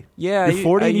 Really? Yeah, You're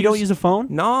 40 and you don't use a phone?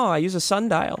 No, I use a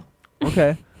sundial.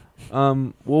 Okay.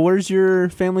 Well, where's your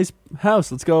family's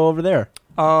house? Let's go over there.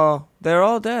 They're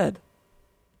all dead.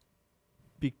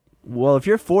 Well, if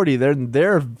you're 40,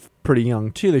 they're pretty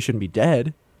young too. They shouldn't be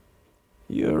dead.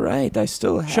 You're right. I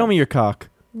still have. Show me your cock.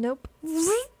 Nope.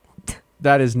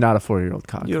 That is not a 40-year-old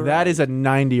cock. You're That right. is a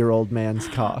 90-year-old man's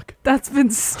cock. That's been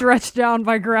stretched down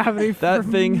by gravity for That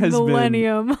thing has been-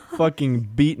 millennium. Fucking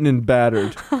beaten and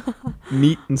battered.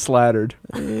 Meat and slattered.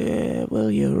 Yeah, well,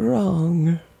 you're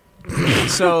wrong.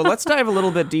 So let's dive a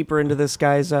little bit deeper into this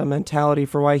guy's mentality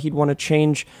for why he'd want to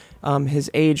change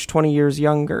his age 20 years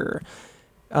younger.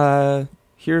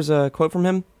 Here's a quote from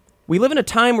him. We live in a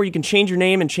time where you can change your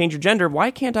name and change your gender.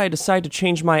 Why can't I decide to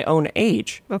change my own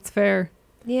age? That's fair.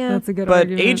 Yeah. That's a good But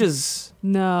argument. age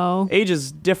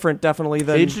is different, definitely.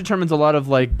 Than Age determines a lot of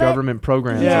like But- government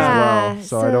programs Yeah,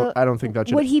 as well. So, I don't think that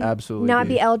should would he absolutely not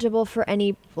be eligible for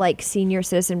any like senior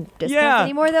citizen discounts Yeah.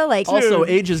 anymore though? Like Also,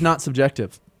 age is not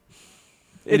subjective.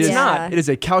 It's is not. It is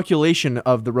a calculation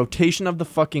of the rotation of the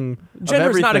fucking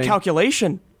Gender's of not a everything.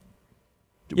 calculation.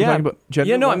 We're talking about gender.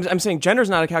 Yeah, no, what? I'm saying gender's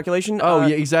not a calculation. Oh,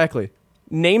 yeah, exactly.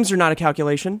 Names are not a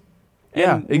calculation.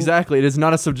 Yeah, And- exactly. It is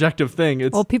not a subjective thing.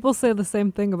 It's Well, people say the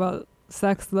same thing about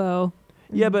sex, though.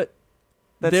 yeah, but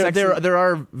That's there, sexy. there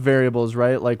are variables,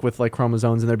 right? Like with like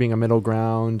chromosomes and there being a middle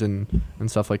ground and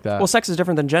stuff like that. Well, sex is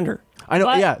different than gender. I know.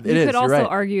 But Yeah, it you is. could You're also right.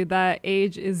 argue that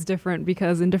age is different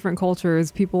because in different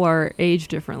cultures, people are aged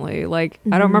differently. Like,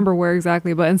 I don't remember where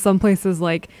exactly, but in some places,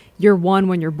 like, you're one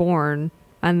when you're born,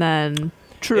 and then...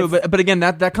 True, but again,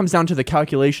 that comes down to the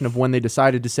calculation of when they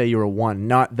decided to say you were one,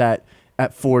 not that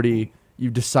at 40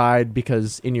 you decide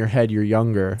because in your head you're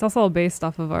younger. It's also based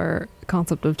off of our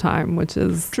concept of time, which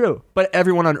is... True, but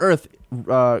everyone on Earth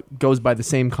goes by the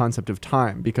same concept of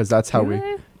time because that's how we.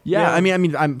 Really? Yeah, Yeah. I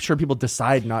mean, I'm sure people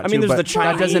decide not I mean, to. there's but the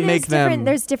Chinese- that doesn't make them.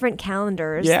 There's different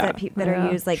calendars Yeah. that Yeah.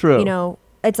 are used. Like True. you know,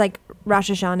 it's like Rosh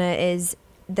Hashanah is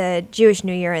the Jewish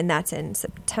New Year, and that's in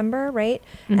September, right?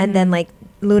 And then like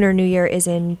Lunar New Year is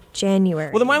in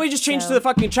January. Well, then why don't we just change to the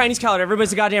fucking Chinese calendar?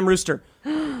 Everybody's a goddamn rooster.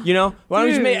 You know? Why don't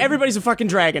we just Dude. make everybody's a fucking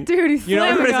dragon? Dude, he's You know,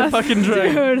 slamming Everybody's a us. fucking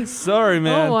dragon. Dude. Sorry,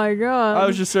 man. Oh my god. I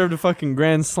was just served a fucking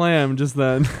grand slam just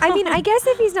then. I mean, I guess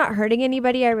if he's not hurting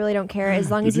anybody, I really don't care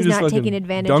as long as You he's just not fucking taking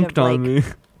advantage dunked of on like me.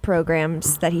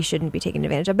 programs that he shouldn't be taking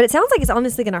advantage of. But it sounds like it's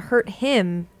honestly going to hurt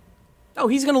him. Oh,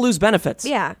 he's going to lose benefits.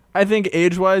 Yeah. I think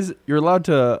age-wise, you're allowed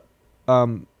to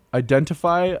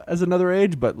identify as another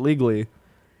age, but legally,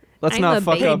 let's I'm not a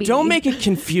fuck baby. up. Don't make it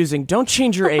confusing. Don't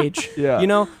change your age. Yeah. You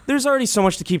know, there's already so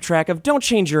much to keep track of. Don't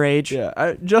change your age.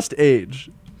 Yeah, just age.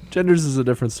 Genders is a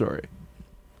different story.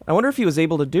 I wonder if he was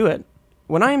able to do it.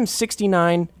 When I am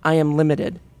 69, I am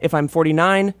limited. If I'm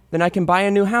 49, then I can buy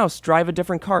a new house, drive a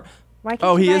different car. Why can't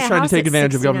Oh, you he buy is a trying to house take at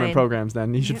advantage of government 69? programs.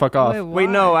 Then he should fuck off. Wait,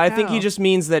 no, I think he How? just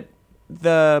means that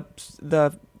the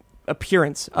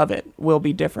appearance of it will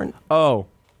be different. Oh,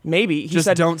 Maybe. He just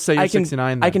said, don't say you're I can,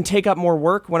 69. Then. I can take up more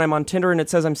work when I'm on Tinder and it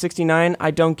says I'm 69.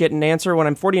 I don't get an answer. When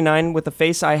I'm 49, with the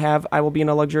face I have, I will be in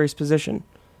a luxurious position.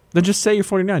 Then just say you're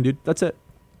 49, dude. That's it.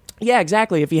 Yeah,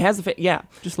 exactly. If he has the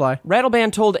Just lie.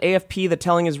 Rattleband told AFP that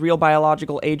telling his real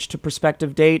biological age to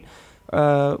prospective date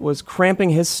was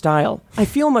cramping his style. I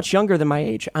feel much younger than my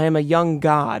age. I am a young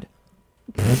god.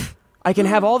 I can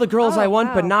have all the girls I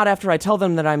want, but not after I tell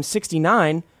them that I'm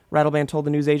 69, Rattleband told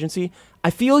the news agency. I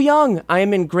feel young. I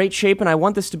am in great shape, and I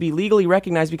want this to be legally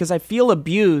recognized because I feel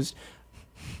abused,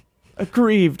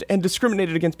 aggrieved, and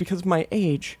discriminated against because of my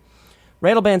age.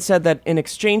 Rattleband said that in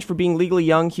exchange for being legally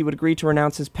young, he would agree to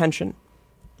renounce his pension.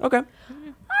 Okay. All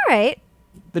right.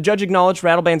 The judge acknowledged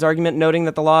Rattleband's argument, noting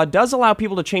that the law does allow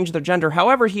people to change their gender.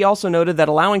 However, he also noted that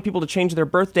allowing people to change their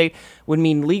birth date would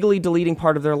mean legally deleting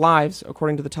part of their lives,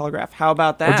 according to the Telegraph. How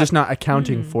about that? Or just not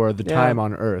accounting for the time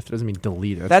on Earth. It doesn't mean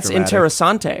delete. That's dramatic.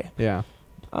 interessante. Yeah.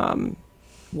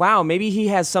 Wow, maybe he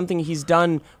has something he's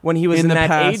done when he was in the that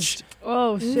past age.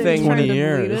 Oh shit! Thing. he's trying 20 to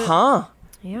years. delete it? Huh?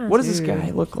 Yeah. What does this Dude. guy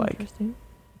look like? Interesting.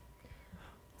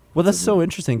 Well, that's so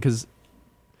interesting because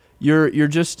you're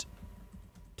just.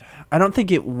 I don't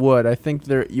think it would. I think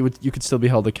you could still be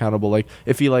held accountable. Like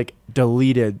if he like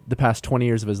deleted the past 20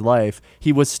 years of his life,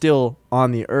 he was still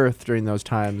on the earth during those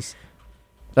times.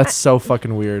 That's so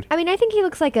fucking weird. I mean, I think he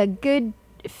looks like a good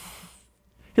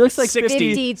He looks like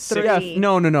 53. Yeah,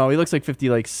 no. He looks like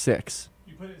 56.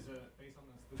 You put his face on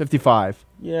this. 55.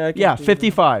 Yeah, I can Yeah, do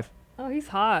 55. Oh, he's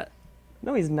hot. that.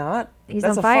 No, he's not. He's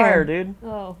That's on a fire. dude.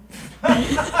 Oh.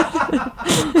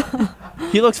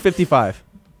 He looks 55.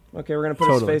 Okay, we're gonna put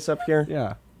Totally. his face up here.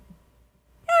 Yeah.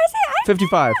 I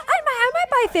 55. might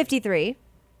buy 53.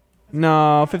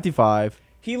 No, 55.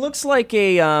 He looks like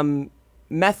a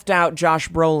methed out Josh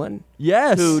Brolin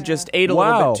Yes. who just ate a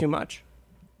little Wow. bit too much.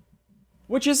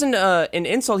 Which isn't an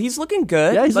insult. He's looking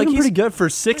good. Yeah, he's like looking pretty good for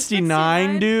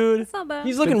 69, dude. It's not bad.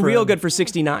 He's looking for real him. good for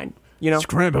 69. You know,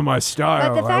 cramping my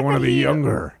style. But the fact that he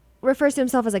younger. refers to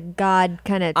himself as a god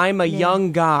kind of. I'm a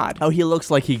young god. Oh, he looks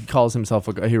like he calls himself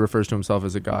he refers to himself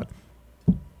as a god.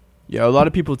 Yeah, a lot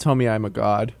of people tell me I'm a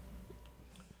god.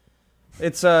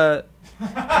 It's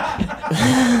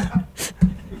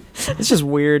it's just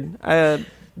weird.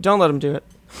 Don't let him do it.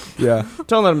 Yeah.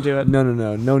 Don't let him do it.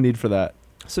 No need for that.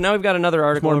 So now we've got another There's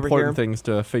article more over important here. things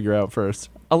to figure out first.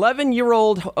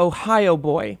 11-year-old Ohio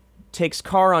boy takes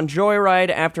car on joyride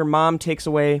after mom takes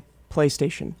away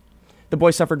PlayStation. The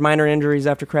boy suffered minor injuries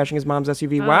after crashing his mom's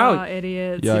SUV. Wow,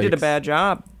 idiots. Yeah. he did a Yikes. bad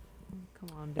job. Come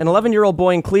on. An 11-year-old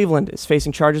boy in Cleveland is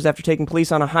facing charges after taking police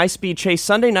on a high-speed chase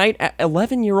Sunday night.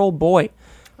 11-year-old boy.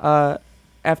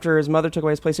 After his mother took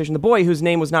away his PlayStation. The boy, whose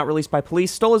name was not released by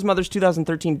police, stole his mother's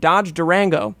 2013 Dodge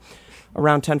Durango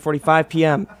around 10:45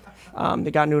 p.m.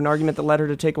 They got into an argument that led her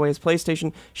to take away his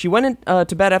PlayStation. She went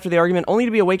to bed after the argument, only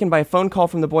to be awakened by a phone call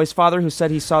from the boy's father, who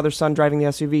said he saw their son driving the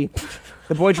SUV.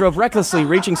 The boy drove recklessly,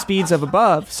 reaching speeds of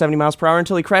above 70 miles per hour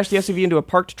until he crashed the SUV into a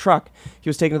parked truck. He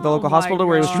was taken to the Oh local my hospital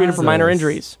where he was treated for minor God.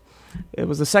 injuries. It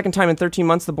was the second time in 13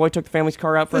 months the boy took the family's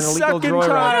car out for an illegal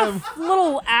joyride.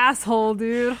 Little asshole,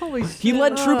 dude. Holy shit. He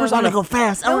led troopers on a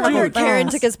fast. No wonder Karen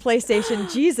took his PlayStation.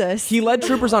 Jesus. He led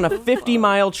troopers on a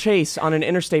 50-mile chase on an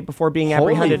interstate before being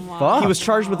apprehended. Holy fuck. He was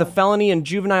charged with a felony in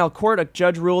juvenile court. A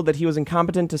judge ruled that he was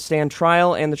incompetent to stand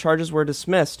trial, and the charges were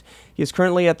dismissed. He is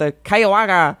currently at the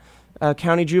Cuyahoga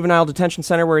County Juvenile Detention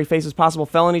Center, where he faces possible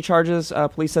felony charges.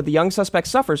 Police said the young suspect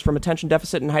suffers from attention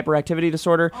deficit and hyperactivity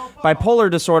disorder, bipolar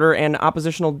disorder, and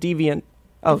oppositional defiant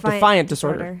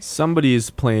disorder. Somebody's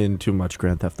playing too much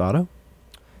Grand Theft Auto.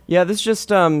 Yeah, this just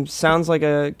sounds like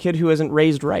a kid who isn't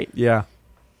raised right. Yeah.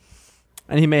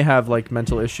 And he may have like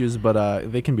mental issues, but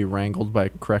they can be wrangled by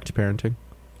correct parenting.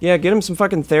 Yeah, get him some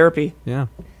fucking therapy. Yeah.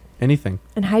 Anything.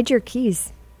 And hide your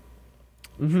keys.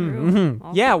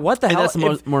 Yeah, what the Hey, hell? that's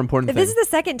the more important If thing. this is the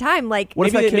second time, like, What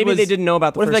if maybe that kid maybe was- they didn't know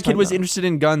about the What if first that kid time, was though. interested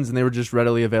in guns and they were just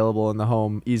readily available in the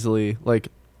home easily, like,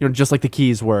 you know, just like the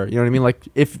keys were. You know what I mean? Like,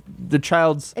 if the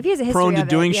child's if he has a history prone to of it,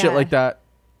 doing shit yeah. like that,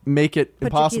 make it Put your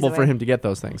impossible keys for away. him to get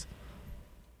those things.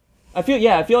 I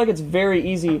feel like it's very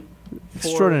easy.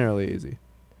 Extraordinarily easy.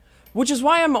 Which is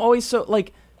why I'm always so,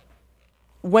 like,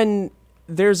 when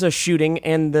there's a shooting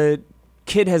and the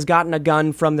kid has gotten a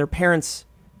gun from their parents'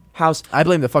 house, I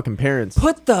blame the fucking parents.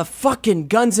 put the fucking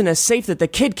guns in a safe that the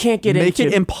kid can't get Make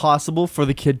into. it impossible for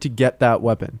the kid to get that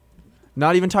weapon.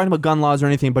 Not even talking about gun laws or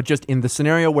anything, but just in the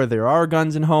scenario where there are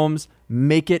guns in homes,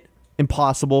 make it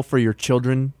impossible for your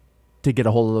children to get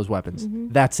a hold of those weapons.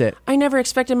 That's it. I never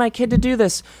expected my kid to do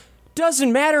this.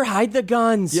 Doesn't matter. Hide the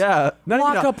guns. Yeah.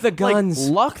 Lock up the guns.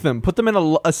 Like, lock them. Put them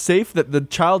in a safe that the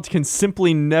child can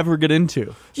simply never get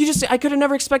into. I could have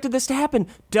never expected this to happen.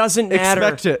 Doesn't matter.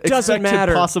 Expect it. Doesn't Expect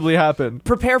matter. it possibly happen.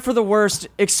 Prepare for the worst.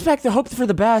 Expect the hope for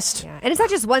the best. Yeah. And it's not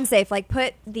just one safe. Like,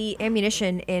 put the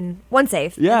ammunition in one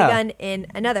safe, Yeah. and the gun in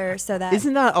another, so that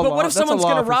Isn't that a lot? But what if That's a someone's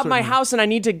lot going to for rob my certain- house and I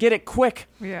need to get it quick?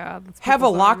 Yeah. That's Have a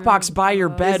people's lockbox argument. by your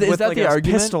bed Is with that like the a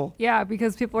argument? pistol. Yeah,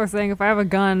 because people are saying if I have a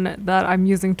gun that I'm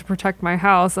using to protect my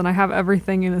house and I have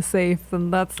everything in a safe,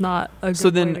 then that's not a good So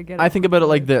way to then get I think about it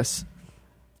like this.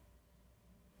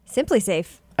 Simply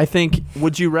Safe. I think,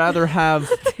 would you rather have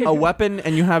a weapon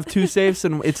and you have two safes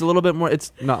and it's a little bit more,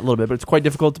 it's not a little bit, but it's quite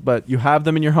difficult, but you have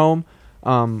them in your home,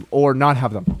 or not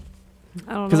have them?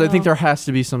 I don't know. Because I think there has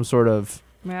to be some sort of,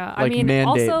 Yeah, like, I mean,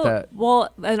 mandate also, that- well,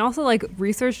 and also like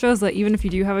research shows that even if you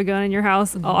do have a gun in your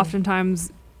house,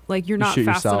 oftentimes like you're not shoot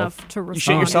fast yourself. enough to respond.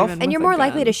 shoot yourself? even And with you're a more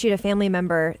likely gun. to shoot a family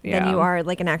member than Yeah. you are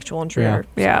like an actual intruder.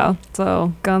 Yeah,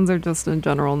 so guns are just in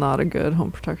general not a good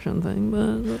home protection thing,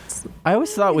 but that's I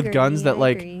always thought with guns that,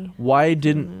 like, why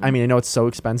didn't, I mean, I know it's so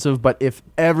expensive, but if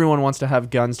everyone wants to have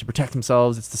guns to protect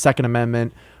themselves, it's the Second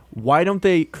Amendment, why don't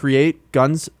they create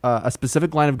guns, a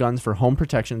specific line of guns for home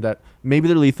protection that maybe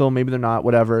they're lethal, maybe they're not,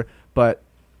 whatever, but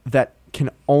that can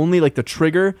only, like, the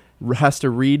trigger has to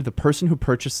read the person who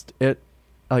purchased it,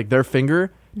 like, their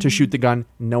finger to shoot the gun.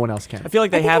 No one else can. I feel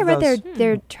like I they think have I read those.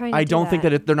 they're trying to I do don't think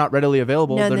that they're not readily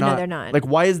available. No, they're no, not. they're not. Like,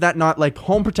 why is that not, like,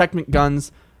 home protection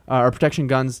guns or protection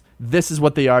guns? This is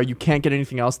what they are. You can't get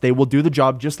anything else. They will do the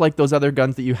job just like those other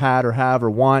guns that you had or have or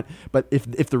want. But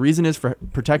if the reason is for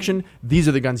protection, these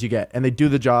are the guns you get, and they do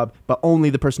the job. But only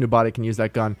the person who bought it can use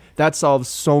that gun. That solves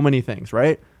so many things,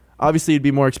 right? Obviously, it'd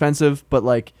be more expensive, but,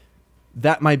 like,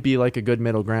 that might be like a good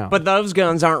middle ground. But those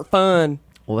guns aren't fun.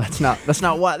 well,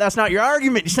 that's not your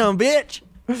argument, you son of a bitch.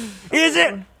 Is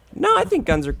it? No, I think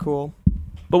guns are cool.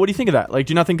 But what do you think of that? Like,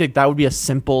 do you not think like that would be a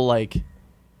simple, like, I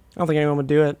don't think anyone would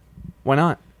do it. why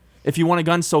not? If you want a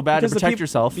gun so bad to the protect peop-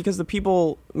 yourself, Because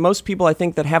most people I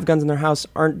think that have guns in their house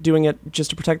aren't doing it just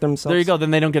to protect themselves. there you go.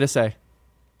 Then they don't get a say.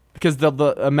 Because the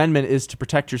amendment is to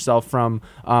protect yourself from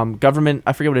government.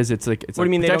 I forget what it is. It's like What do you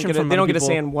mean they don't get? They don't get a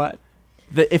say in what?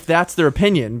 If that's their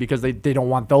opinion, because they don't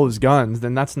want those guns,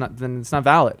 then it's not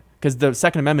valid. Because the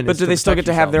Second Amendment. But is do to they still get protect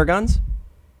to have yourself. their guns?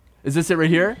 Is this it right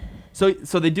here? So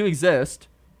they do exist,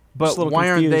 but Just a little why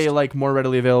aren't they confused. like more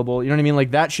readily available? You know what I mean?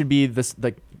 Like that should be this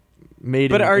like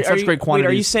made But in such you, great wait, quantities.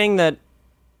 are you saying that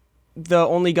the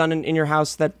only gun in your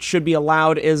house that should be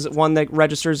allowed is one that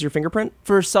registers your fingerprint,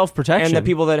 for self protection? and that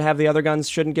people that have the other guns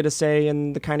shouldn't get a say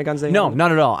in the kind of guns they No, have?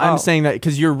 not at all. Oh. I'm saying that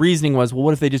because your reasoning was, well,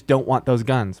 what if they just don't want those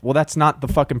guns? Well, that's not the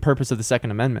fucking purpose of the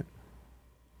Second Amendment,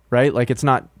 right? Like, it's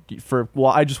not for,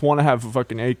 well, I just want to have a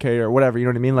fucking AK or whatever. You know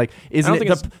what I mean? Like, isn't don't it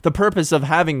think the purpose of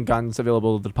having guns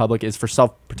available to the public is for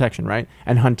self protection, right?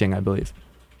 And hunting, I believe.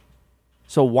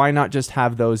 So why not just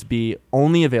have those be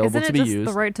only available Isn't to it be just used?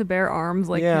 the right to bear arms?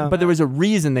 Like, Yeah. But there was a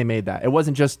reason they made that. It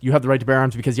wasn't just you have the right to bear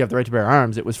arms because you have the right to bear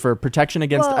arms. It was for protection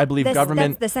against, I believe,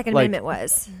 government. That's the Second like- Amendment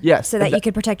was. Yes, So that you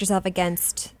could protect yourself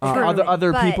against the government.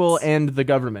 other But- people and the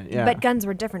government. Yeah, But guns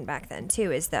were different back then too.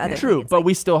 Is the other true. thing. It's But like-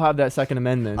 we still have that Second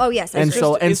Amendment. Oh, yes, and it's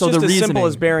so it's so just the as reasoning. simple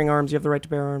as bearing arms. You have the right to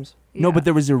bear arms. No, yeah. but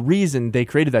there was a reason they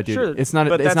created that, dude. Sure, It's not.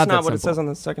 But it's that's not, not that what it simple. says on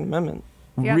the Second Amendment.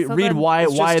 Yeah, so Read then- why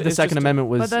It's why just- the it's Second just- Amendment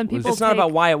was. But then people was It's not about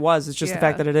take- why it was. It's just the Yeah.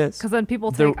 fact that it is. Because then people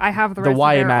The- take, I have the the right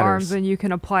why to it bear matters. arms, and you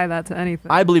can apply that to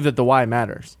anything. I believe that the why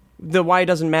matters. The why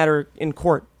doesn't matter in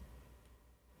court.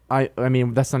 I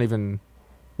mean that's not even.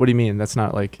 What do you mean? That's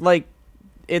not like. Like,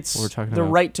 it's What we're talking the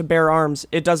about. right to bear arms.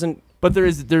 It doesn't. But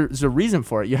there's a reason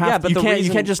for it. You have. Yeah, but you the can't. You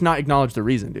reason- can't just not acknowledge the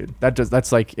reason, dude.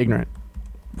 That's like ignorant.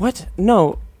 What?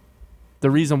 No. The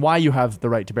reason why you have the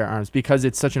right to bear arms because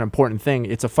it's such an important thing.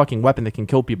 It's a fucking weapon that can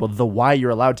kill people. The why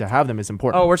you're allowed to have them is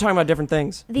important. Oh, we're talking about different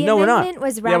things. The No, we're not. amendment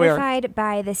was Yeah, we are. ratified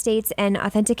by the states and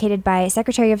authenticated by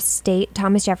Secretary of State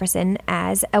Thomas Jefferson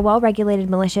as a well-regulated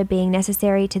militia being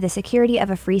necessary to the security of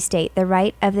a free state. The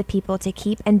right of the people to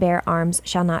keep and bear arms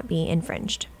shall not be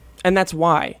infringed. And that's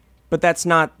why. But that's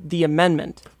not the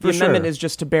amendment. The For amendment sure. is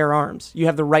just to bear arms. You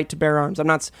have the right to bear arms. I'm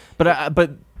not.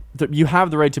 But you have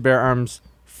the right to bear arms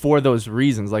for those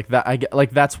reasons. Like that.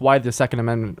 That's why the Second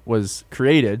Amendment was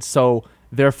created. So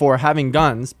therefore, having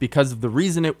guns because of the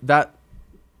reason that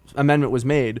amendment was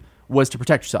made was to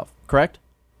protect yourself. Correct?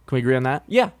 Can we agree on that?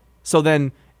 Yeah. So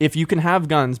then, if you can have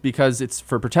guns because it's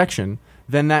for protection,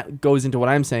 then that goes into what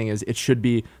I'm saying is there should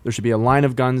be a line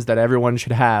of guns that everyone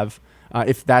should have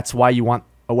if that's why you want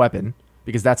a weapon,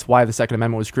 because that's why the Second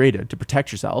Amendment was created, to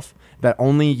protect yourself, that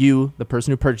only you, the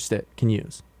person who purchased it, can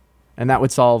use. And that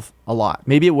would solve a lot.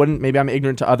 Maybe it wouldn't. Maybe I'm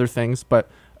ignorant to other things, but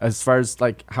as far as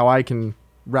like how I can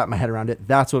wrap my head around it.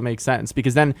 That's what makes sense,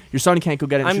 because then your son can't go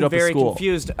get it and shoot I'm up a very school.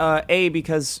 confused.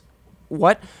 Because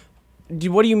what do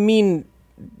you mean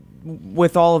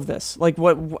with all of this? Like,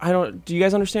 what? I don't. Do you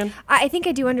guys understand? I think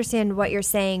I do understand what you're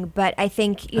saying, but I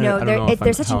think I don't know if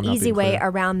there's I'm- such how an I'm not easy being way clear.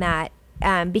 around that.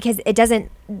 Because it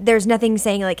doesn't, there's nothing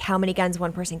saying like how many guns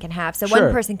one person can have. So Sure.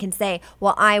 one person can say,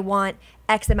 well, I want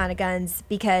X amount of guns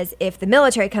because if the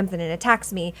military comes in and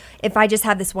attacks me, if I just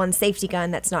have this one safety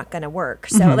gun, that's not going to work.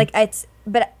 So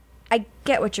but I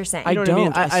get what you're saying. I You know what I mean?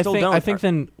 don't. I still think, don't. I think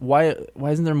then why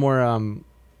isn't there more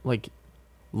like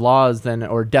laws then,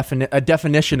 or a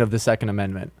definition of the Second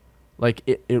Amendment?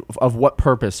 Like of what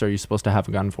purpose are you supposed to have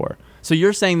a gun for? So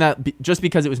you're saying that just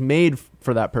because it was made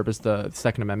for that purpose, the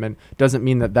Second Amendment, doesn't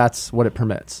mean that that's what it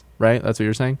permits, right? That's what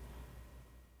you're saying?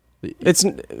 It's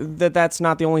that's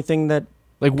not the only thing that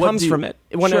Like what comes from it.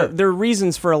 Sure. There are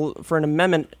reasons for an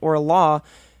amendment or a law,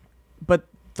 but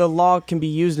the law can be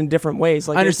used in different ways.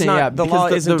 Like I understand, it's not, yeah, the because law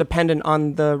the- isn't the- dependent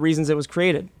on the reasons it was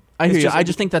created. I It's hear you. just- I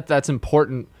just think that that's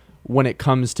important when it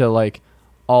comes to like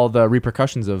all the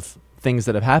repercussions of things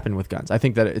that have happened with guns. I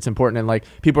think that it's important, and like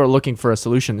people are looking for a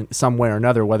solution in some way or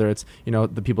another, whether it's,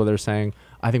 the people that are saying,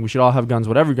 I think we should all have guns,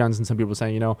 whatever guns, and some people are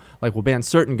saying, like we'll ban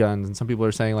certain guns, and some people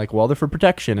are saying like, well, they're for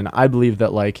protection, and I believe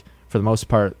that like for the most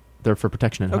part they're for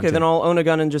protection and Okay, hunting. then I'll own a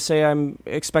gun and just say I'm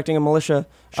expecting a militia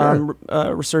Sure.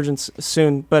 resurgence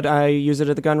soon, but I use it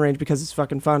at the gun range because it's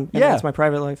fucking fun. And Yeah. that's my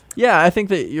private life. Yeah, I think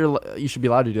that you should be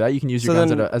allowed to do that. You can use your So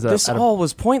guns then at this a all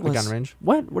was a pointless. gun range.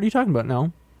 What are you talking about?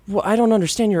 No. Well, I don't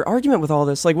understand your argument with all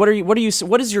this. Like, what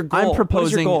is your goal? I'm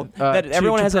proposing what is your goal? That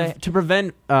everyone has to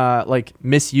prevent like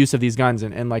misuse of these guns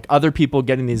and like other people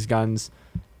getting these guns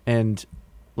and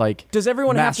like Does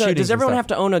everyone have mass to? shootings Does and everyone stuff. have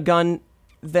to own a gun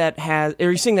that has? Are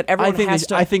you saying that everyone think has they-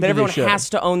 to? I think that that they everyone should. has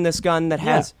to own this gun that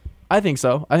Yeah. has. I think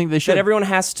so. I think they should. That everyone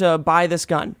has to buy this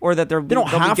gun, or that they'll They don't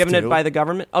be have given to. it by the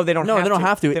government. Oh, they don't. No, have they don't to.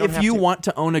 have to. They don't If have you to. want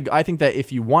to own I think that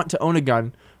if you want to own a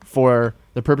gun for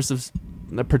the purpose of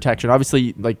protection,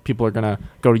 obviously, like people are gonna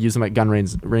go to use them at gun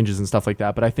ranges and stuff like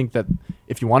that. But I think that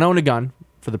if you want to own a gun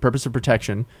for the purpose of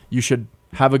protection, you should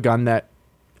have a gun that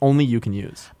only you can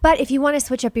use. But if you want to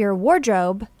switch up your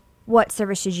wardrobe, what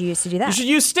service should you use to do that? You should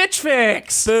use Stitch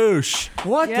Fix. Boosh.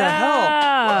 What the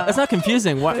hell? That's not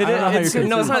confusing. What? I don't know how you're No,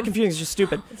 confusing. it's not confusing. It's just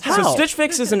stupid. How? So Stitch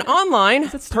Fix is an online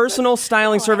personal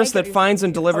styling service that finds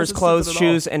and delivers clothes,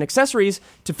 shoes, and accessories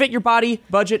to fit your body,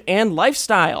 budget, and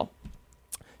lifestyle.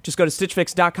 Just go to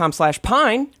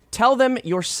stitchfix.com/pine. Tell them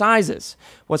your sizes,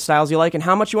 what styles you like, and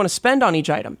how much you want to spend on each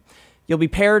item. You'll be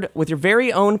paired with your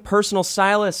very own personal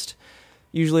stylist.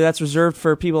 Usually that's reserved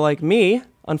for people like me.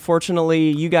 Unfortunately,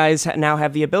 you guys now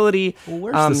have the ability. Well,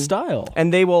 where's the style?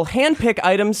 And they will handpick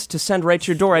items to send right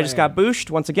to your door. I just got booshed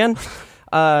once again.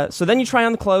 So then you try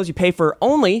on the clothes. You pay for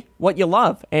only what you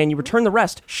love, and you return the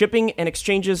rest. Shipping and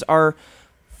exchanges are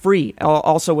free.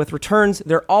 Also, with returns,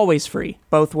 they're always free,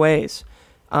 both ways.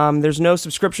 There's no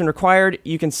subscription required.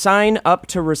 You can sign up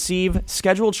to receive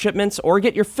scheduled shipments or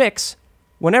get your fix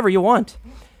whenever you want.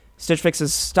 Stitch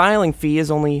Fix's styling fee is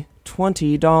only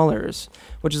 $20,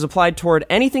 which is applied toward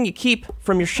anything you keep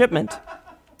from your shipment.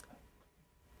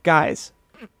 Guys,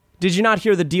 did you not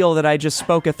hear the deal that I just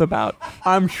spoketh about?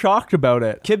 I'm shocked about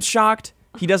it. Kib's shocked.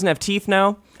 He doesn't have teeth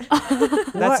now.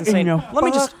 That's insane. Let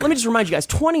me just remind you guys,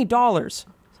 $20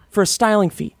 for a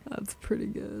styling fee. That's pretty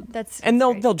good. That's And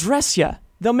they'll great. they'll dress you.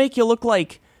 They'll make you look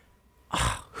like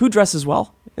who dresses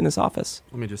well in this office?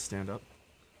 Let me just stand up.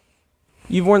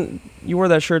 You wore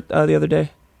that shirt the other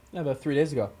day. Yeah, about 3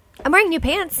 days ago. I'm wearing new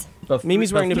pants.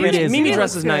 Mimi's wearing new About 3 pants. days Mimi ago.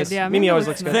 dresses looks good. nice. Yeah, Mimi Mimi always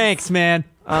looks looks good. Thanks, man.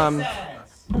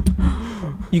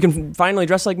 You can finally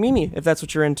dress like Mimi if that's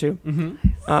what you're into.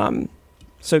 Mm-hmm.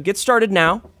 So get started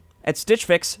now at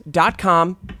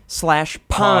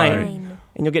stitchfix.com/pine.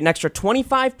 And you'll get an extra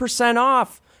 25%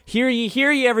 off. Hear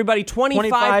ye, everybody.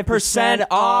 25%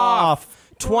 off.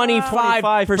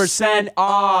 25%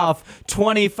 off.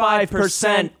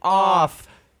 25% off.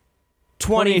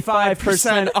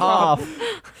 25% off.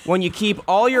 When you keep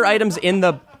all your items in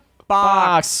the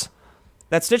box.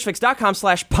 That's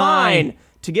stitchfix.com/pine.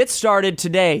 To get started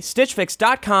today,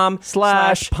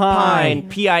 stitchfix.com/pine.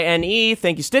 PINE.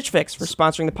 Thank you, Stitch Fix, for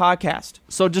sponsoring the podcast.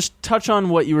 So just touch on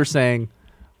what you were saying.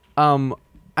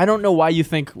 I don't know why you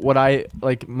think my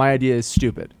idea is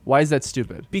stupid. Why is that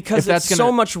stupid? Because it's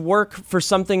so much work for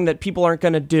something that people aren't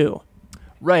going to do.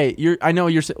 Right. I know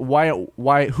you're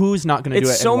why who's not going to do it?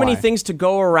 It's so and many why? things to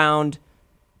go around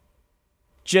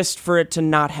just for it to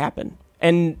not happen.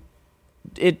 And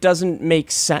it doesn't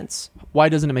make sense. Why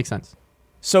doesn't it make sense?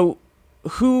 So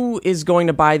who is going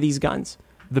to buy these guns?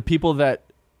 The people that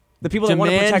The people that want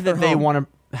to demand protect their that they home. want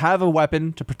to have a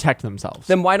weapon to protect themselves.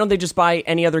 Then why don't they just buy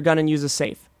any other gun and use a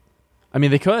safe? I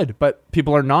mean, they could, but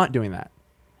people are not doing that.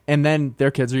 And then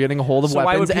their kids are getting a hold of So why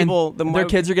weapons, would people- then and why their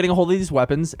would- kids are getting a hold of these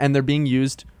weapons, and they're being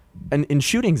used in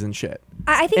shootings and shit.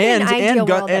 I think in an ideal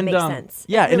world that makes sense.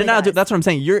 Yeah, It really does. that's what I'm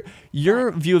saying.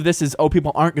 Your view of this is,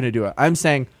 people aren't going to do it. I'm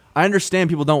saying I understand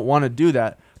people don't want to do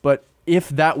that, but if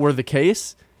that were the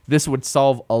case, this would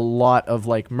solve a lot of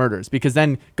like murders, because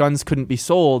then guns couldn't be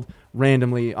sold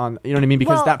randomly on, you know what I mean?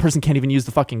 Because Well- that person can't even use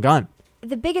the fucking gun.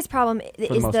 The biggest problem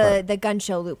the is most part. the gun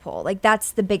show loophole. Like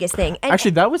that's the biggest thing. And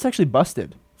Actually, that was actually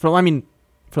busted for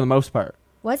the most part.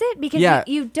 was it? Because Yeah.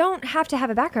 you don't have to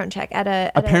have a background check at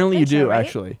a Apparently gun you do, show, right?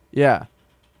 actually. Yeah.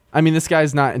 I mean, this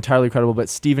guy's not entirely credible, but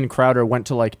Steven Crowder went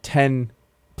to like 10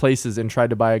 places and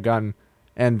tried to buy a gun,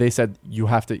 and they said you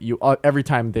have to, every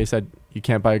time they said you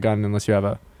can't buy a gun unless you have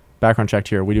a background check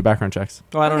here. We do background checks.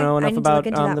 Well, I don't Okay, know I enough need to about look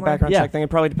into that the more. background Yeah. check thing.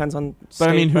 It probably depends on state,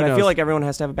 But I mean, who I feel knows? like everyone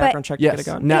has to have a background check to Yes. get a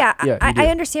gun. No. Yeah, Yeah, you do. I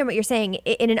understand what you're saying.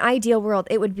 In an ideal world,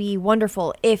 it would be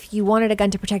wonderful if you wanted a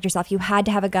gun to protect yourself. You had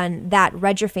to have a gun that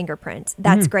read your fingerprints.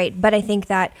 That's great. But I think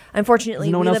that, unfortunately,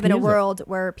 No we one else live in can a use it. world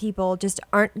where people just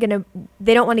aren't going to,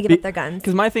 they don't want to give up their guns.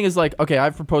 Because my thing is like, okay,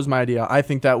 I've proposed my idea. I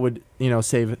think that would,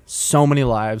 save so many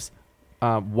lives.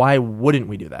 Why wouldn't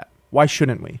we do that? Why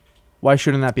shouldn't we? Why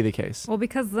shouldn't that be the case? Well,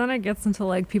 because then it gets into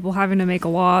like people having to make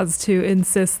laws to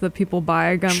insist that people buy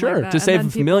a gun. Sure, like that. to And save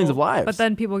then people- millions of lives. But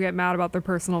then people get mad about their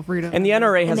personal freedom. And the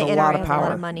NRA has And a the lot NRA of has a lot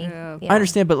power. of money. Yeah. I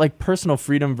understand, but like personal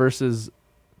freedom versus,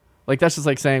 like that's just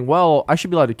like saying, well, I should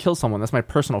be allowed to kill someone. That's my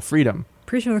personal freedom.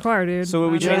 Preaching to the choir, dude. So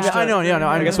what we Yeah. changed I know, yeah, no,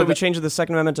 I guess but what we changed the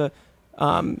Second Amendment to,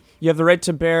 you have the right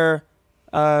to bear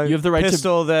a You have the right to-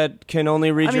 pistol that can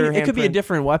only read I your mean, it could be a handprint.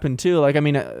 different weapon too. Like, I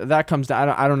mean, that comes down.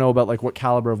 I don't know about like what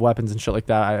caliber of weapons and shit like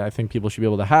that. I think people should be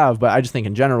able to have, but I just think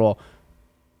in general,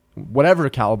 whatever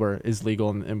caliber is legal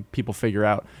and people figure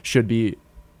out should be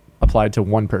applied to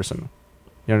one person.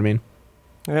 You know what I mean?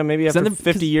 Yeah, maybe 'Cause after then the-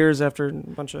 50 years, after a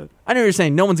bunch of... I know what you're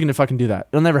saying. No one's gonna fucking do that.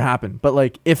 It'll never happen. But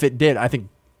like, if it did, I think,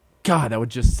 God, that would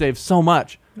just save so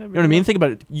much. You know what I mean? Think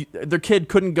about it. Their kid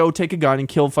couldn't go take a gun and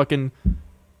kill fucking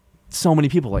so many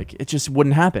people. Like, it just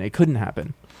wouldn't happen. It couldn't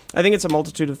happen. I think it's a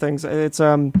multitude of things. It's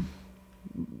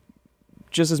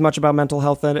just as much about mental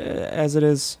health as it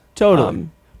is... Totally.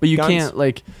 But you guns. can't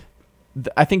like.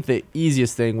 I think the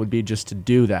easiest thing would be just to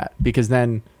do that, because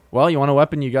then, well, you want a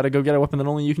weapon, you got to go get a weapon that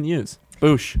only you can use.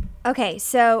 Boosh. Okay,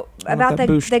 so I want about that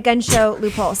boost. the gun show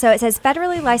loophole. So it says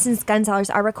federally licensed gun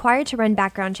sellers are required to run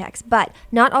background checks, but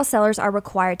not all sellers are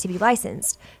required to be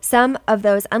licensed. Some of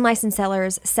those unlicensed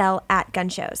sellers sell at gun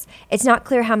shows. It's not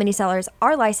clear how many sellers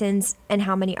are licensed and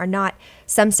how many are not.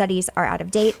 Some studies are out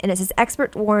of date, and it says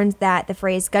expert warns that the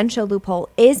phrase gun show loophole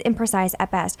is imprecise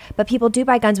at best, but people do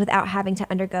buy guns without having to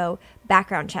undergo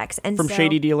background checks. And From so,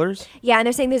 shady dealers? yeah, and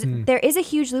they're saying there is a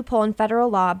huge loophole in federal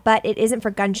law, but it isn't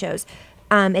for gun shows.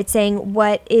 It's saying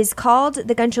what is called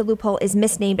the gun show loophole is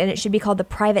misnamed, and it should be called the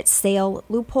private sale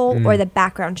loophole or the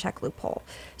background check loophole.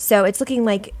 So it's looking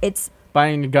like it's,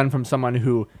 Buying a gun from someone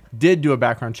who did do a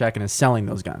background check and is selling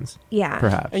those guns, yeah.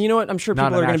 perhaps. And you know what? I'm sure Not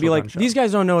people an are going to be actual like, gun show. these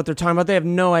guys don't know what they're talking about. They have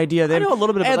no idea. They I know a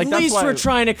little bit of it. At Like, that's least why- we're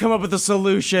trying to come up with a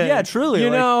solution. Yeah, truly. You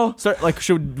like, know? start, like,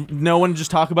 should no one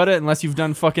just talk about it unless you've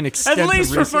done fucking At extensive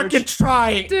least we're research? fucking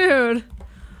trying. Dude.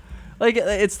 Like,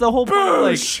 it's the whole point. Of,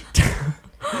 Boosh.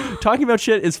 like, talking about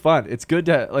shit is fun. It's good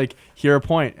to like hear a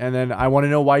point, and then I want to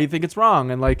know why you think it's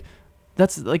wrong, and like.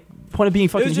 That's like point of being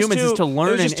fucking was just humans is too- to learn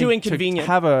it was just and, too and to inconvenient.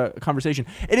 have a conversation.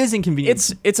 It is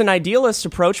inconvenient. It's an idealist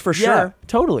approach for yeah, sure,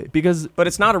 totally. Because but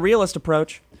it's not a realist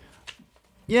approach.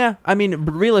 yeah, I mean,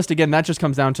 realist again. That just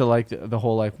comes down to like the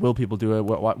whole like, will people do it?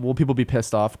 What, will people be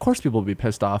pissed off? Of course, people will be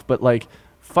pissed off. But like,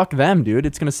 fuck them, dude.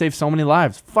 It's gonna save so many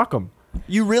lives. Fuck them.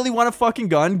 You really want a fucking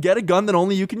gun? Get a gun that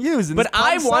only you can use. And But it's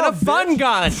I problem want a solved, fun bitch.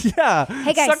 gun. Yeah.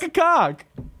 Hey, guys. Suck a cock.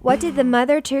 What did the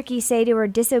mother turkey say to her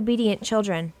disobedient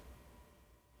children?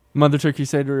 Mother Turkey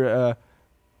said to her,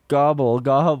 gobble,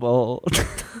 gobble.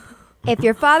 If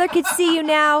your father could see you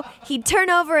now, he'd turn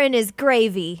over in his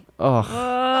gravy. Oh,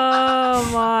 Oh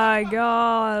my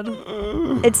god.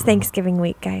 It's Thanksgiving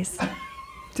week, guys.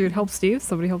 Dude, help Steve.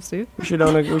 Somebody help Steve. We should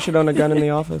own a gun in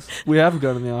the office we have a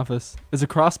gun in the office. It's a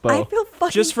crossbow. I feel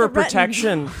fucking just for threatened.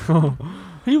 protection.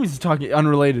 He was talking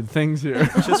unrelated things here.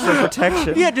 Just for protection.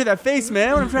 You can't do that face,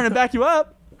 man, when I'm trying to back you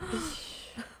up.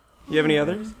 You have any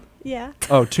others? Yeah.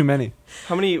 Oh, too many.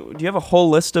 How many? Do you have a whole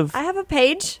list of? I have a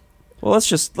page. Well, let's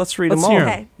read Let's them all. hear 'em.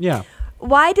 Okay. Yeah.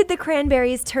 Why did the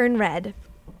cranberries turn red?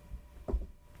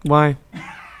 Why?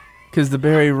 Because the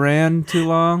berry ran too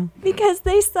long. Because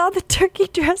they saw the turkey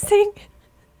dressing.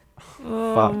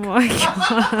 Oh Fuck. my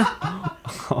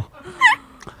god.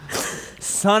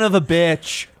 Son of a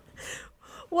bitch.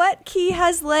 What key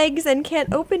has legs and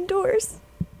can't open doors?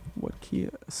 What key?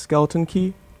 A skeleton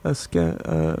key?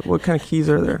 What kind of keys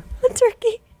are there? A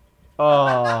turkey.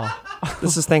 Oh,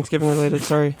 This is Thanksgiving related.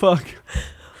 Sorry. fuck.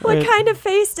 What Wait. kind of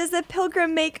face does a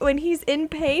pilgrim make when he's in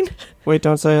pain? Wait,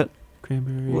 don't say it.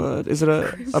 Cranberry. What is it?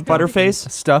 A butterface? A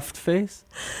stuffed face?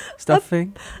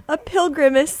 Stuffing? A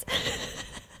pilgrimus.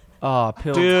 Oh,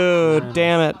 pill. Dude,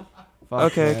 damn it.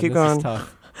 Fuck, Okay, man, keep this is going.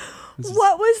 tough. This is-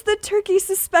 What was the turkey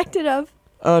suspected of?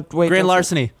 Wait. Grand don't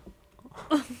larceny.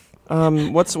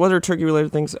 What are turkey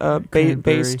related things?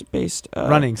 Cranberry. Based.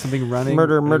 Running. Something running.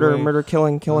 Murder,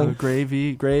 killing.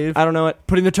 Grave. I don't know it.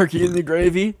 Putting the turkey in the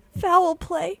gravy. Foul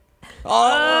play.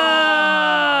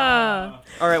 Ah!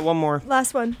 All right, one more.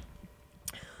 Last one.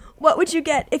 What would you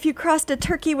get if you crossed a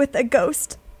turkey with a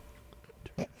ghost?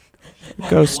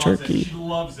 Ghost Loves it. turkey. She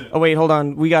loves it. Oh wait, hold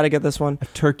on. We got to get this one. A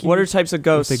turkey. What are types of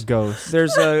ghosts? With a ghost.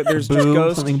 There's just Boo.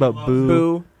 ghost. Something about boo.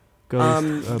 Boo.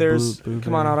 Ghost. There's. Boo,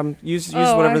 Come on, bear. Autumn. Use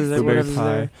Oh, whatever's I there. see. Whatever's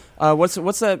Blueberry there.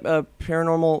 What's that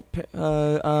paranormal?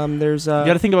 There's. You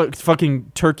gotta think about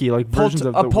fucking turkey, like versions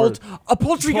of the word. a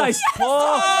poultrygeist.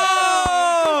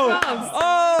 Oh!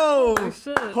 Oh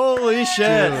shit. Holy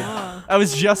shit! I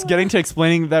was just getting to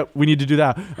explaining that we need to do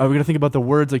that. We're gonna think about the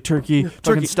words like turkey,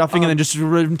 fucking stuffing, and then just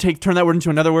turn that word into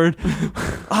another word.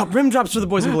 Rim drops for the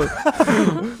boys in blue.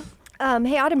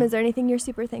 Hey, Autumn, is there anything you're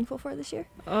super thankful for this year?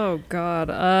 Oh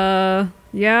god.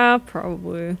 Yeah,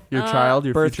 probably. Your child,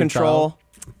 your Birth future control. child.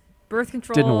 Birth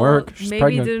control Didn't work. She's maybe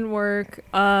pregnant. didn't work.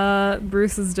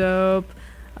 Bruce is dope.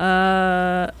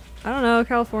 I don't know.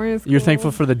 California's cool. You're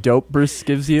thankful for the dope Bruce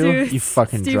gives you. Dude, You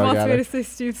fucking Steve drug wants me to addict. say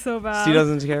Steve so bad. Steve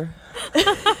doesn't care.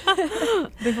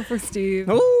 Thankful for Steve.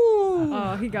 Ooh.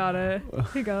 Oh, he got it.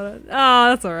 He got it. Oh,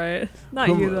 that's all right. Not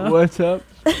you though. What's up?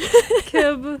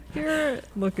 Kib, you're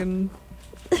looking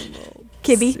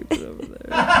Kibby. stupid over there.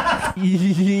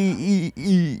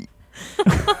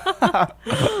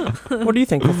 What are you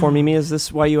thankful for, Mimi? Is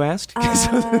this why you asked?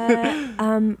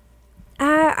 I'm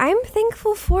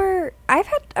thankful for. I've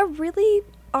had a really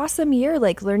awesome year,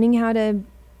 like learning how to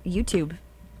YouTube.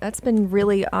 That's been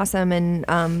really awesome, and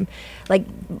like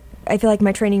I feel like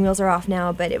my training wheels are off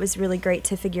now. But it was really great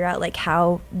to figure out like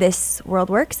how this world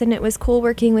works, and it was cool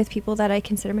working with people that I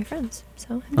consider my friends. So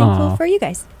I'm thankful Aw. for you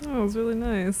guys. Oh, it was really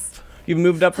nice. You've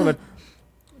moved up from a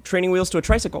training wheels to a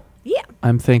tricycle Yeah.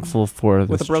 I'm thankful for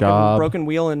this with a job. broken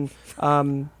wheel, and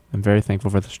I'm very thankful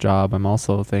for this job. I'm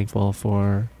also thankful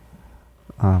for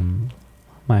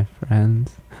my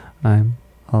friends. I'm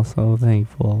also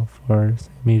thankful for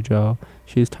Sammy Jo.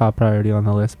 She's top priority on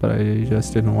the list, but I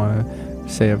just didn't want to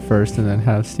say it first and then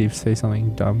have Steve say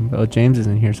something dumb. Oh, James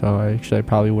isn't here, so I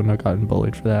probably wouldn't have gotten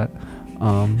bullied for that.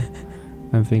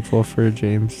 I'm thankful for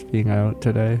James being out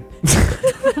today.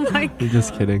 Oh my I'm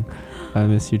just kidding. I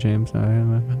miss you, James.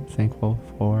 I'm thankful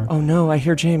for... oh no, I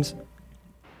hear James.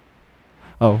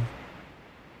 Oh.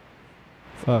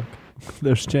 Fuck.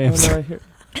 There's James. Oh no, I hear.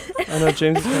 I know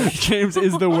James. Is coming. James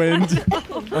is the wind.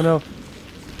 I know.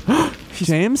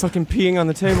 James? Fucking peeing on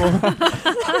the table.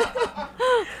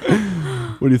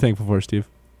 What are you thankful for, Steve?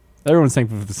 Everyone's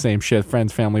thankful for the same shit.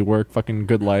 Friends, family, work, fucking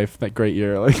good life, that great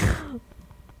year. Like,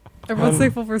 Everyone's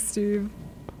thankful for Steve.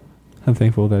 I'm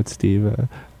thankful that Steve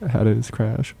had his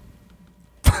crash.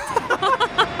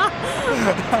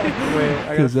 Wait, I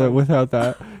Because gotta. without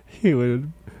that, he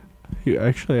would...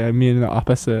 I mean the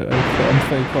opposite. I'm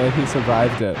thankful that he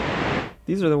survived it.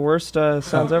 These are the worst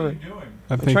sounds What are ever. you doing?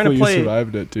 I'm trying thankful to you play-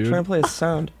 survived it, dude. Trying to play a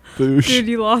sound. Boosh. Dude,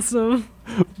 you lost him.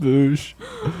 Boosh.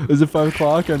 Is it 5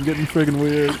 o'clock? I'm getting friggin'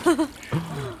 weird. What the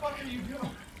fuck are you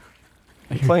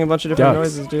doing? Playing a bunch of different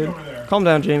Ducks. noises, dude. Over there. Calm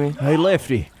down, Jamie. Hey,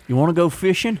 Lefty, you want to go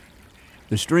fishing?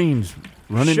 The stream's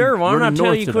running. Sure, why don't I running tell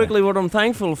north you today. quickly what I'm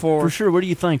thankful for? For sure. What are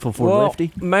you thankful for, well,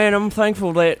 Lefty? man, I'm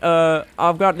thankful that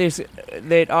I've got this,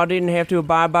 that I didn't have to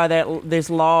abide by this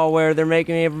law where they're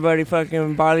making everybody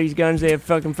fucking buy these guns. They have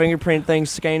fucking fingerprint things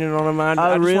scanning on them. I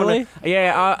just really?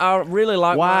 I really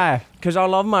like. Why? Because I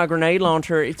love my grenade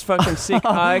launcher. It's fucking sick.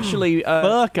 I actually.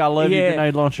 Fuck, I love your yeah.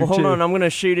 grenade launcher, Well, hold too. on. I'm gonna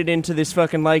shoot it into this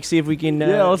fucking lake. See if we can.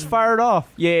 Yeah, let's fire it off.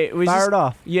 Yeah, it was Fire just- it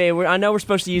off. Yeah, I know we're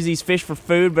supposed to use these fish for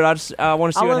food, but I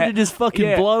want to see I what love to just fucking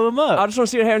yeah. blow them up. I just want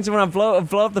to see what happens when I blow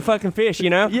up the fucking fish.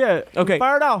 You know? Yeah. Okay.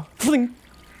 Fire it off. Fling.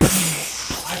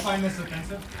 I find this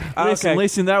offensive.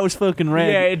 Listen, that was fucking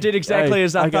rad. Yeah, it did exactly Hey,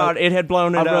 as I got- thought. It had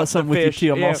blown it I up. brought something the with you fish.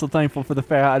 too. I'm Yeah. also thankful for the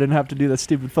fact I didn't have to do that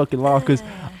stupid fucking law because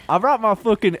I brought my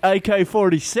fucking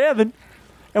AK-47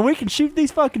 and we can shoot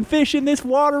these fucking fish in this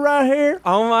water right here.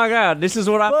 Oh my God! This is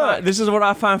what I Look. find. This is what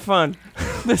I find fun.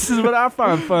 This is what I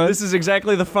find fun. This is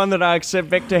exactly the fun that I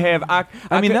expect to have. I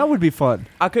mean, could, that would be fun.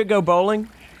 I could go bowling.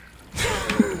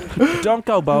 Don't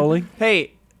go bowling.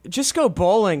 Hey, just go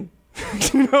bowling.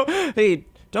 Hey,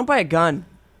 don't buy a gun.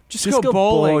 Just go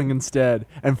bowling instead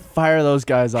and fire those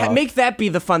guys off. Make that be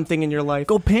the fun thing in your life.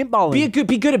 Go paintballing.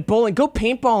 Be good at bowling. Go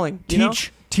paintballing.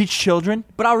 Teach children.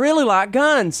 But I really like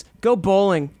guns. Go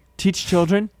bowling. Teach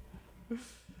children.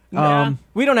 Nah,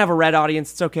 we don't have a red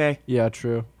audience. It's okay. Yeah,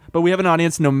 true. But we have an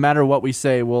audience. No matter what we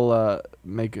say, we'll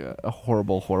make a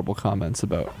horrible comments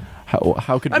about how could we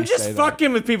say that? I'm just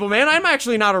fucking with people, man. I'm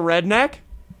actually not a redneck.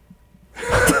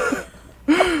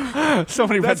 So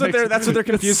many that's what they're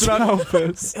confused about.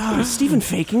 Stephen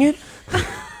faking it?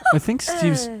 I think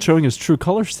Steve's showing his true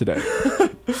colors today.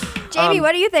 Jamie,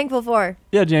 what are you thankful for?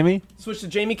 Yeah, Jamie. Switch to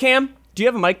Jamie Cam. Do you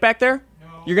have a mic back there?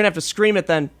 No. You're gonna have to scream it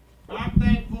then. I'm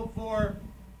thankful for.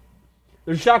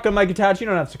 There's a shotgun mic attached. You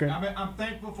don't have to scream. I'm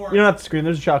thankful for. You don't have to scream.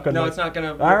 There's a shotgun No, mic. it's not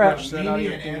gonna. All right. Watch that Mimi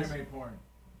audio. and anime porn.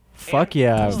 Fuck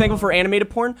yeah. I was thankful for animated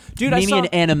porn, dude. Mimi I saw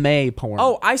and anime porn.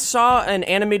 Oh, I saw an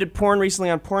animated porn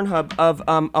recently on Pornhub of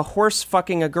a horse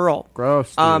fucking a girl.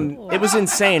 Gross. Dude. It was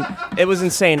insane. It was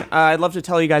insane. I'd love to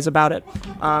tell you guys about it.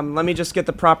 Let me just get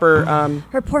the proper.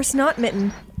 Her poor snot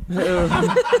mitten. And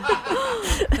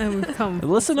we've come.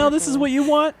 Alyssa, know this is what you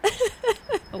want?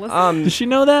 Alyssa? Does she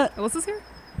know that? Alyssa's here?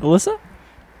 Alyssa?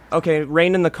 Okay,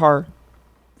 rain in the car.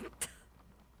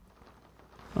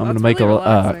 I'm That's gonna make really a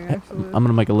relaxing, actually. I'm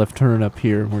gonna make a left turn up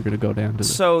here, and we're gonna go down to the.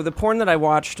 So the porn that I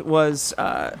watched was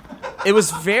it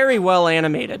was very well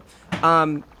animated.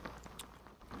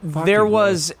 There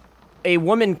was a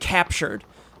woman captured,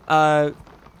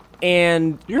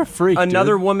 and You're a freak.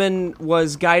 another dude. woman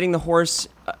was guiding the horse,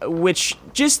 which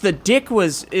just the dick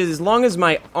was as long as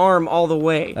my arm all the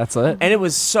way. That's it. And it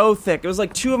was so thick. It was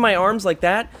like two of my arms like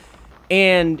that,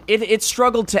 and it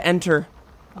struggled to enter,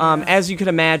 as you could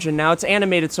imagine. Now it's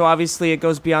animated, so obviously it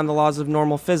goes beyond the laws of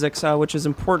normal physics, which is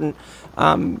important,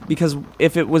 because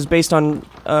if it was based on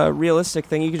a realistic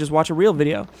thing, you could just watch a real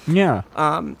video. Yeah.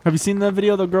 Have you seen the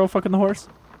video of the girl fucking the horse?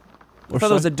 I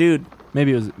thought it was a dude.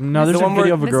 Maybe it was. No, there's The a one where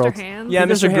video of a girl. Mr. Hands? Yeah,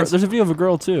 There's Mr. a Hands. There's a video of a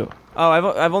girl too. Oh, I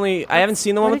haven't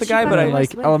seen the one Where with the did she guy, find but it? I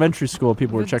Like Like- elementary school,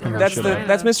 people were checking that that's shit the out.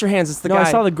 that's Mr. Hands. It's the No, guy.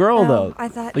 I saw the girl Oh, though. I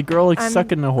thought. The girl like I'm-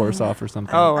 sucking a horse off or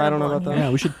something. Oh, I don't know about that. Yeah,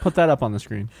 we should put that up on the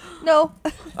screen. No.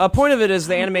 Point of it is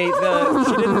the anime.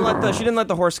 She didn't let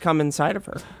the horse come inside of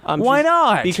her. Why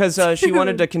not? Because she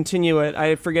wanted to continue it.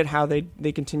 I forget how they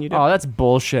continued it. Oh, that's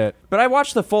bullshit. But I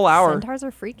watched the full hour. Centaurs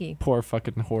are freaky. Poor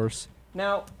fucking horse.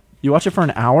 Now You watch it for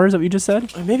an hour? Is that what you just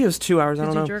said? maybe it was 2 hours. I Did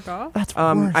don't you know. jerk off? That's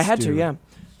worse, I had to, dude. yeah.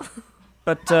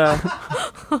 But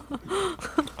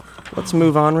let's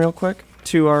move on real quick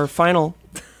to our final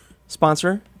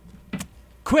sponsor,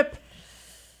 Quip.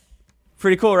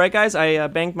 Pretty cool, right, guys? I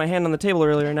banged my hand on the table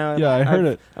earlier. Now, Yeah, I heard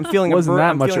it. I'm feeling It wasn't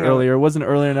that much feeling earlier. It wasn't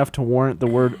earlier enough to warrant the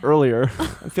word earlier.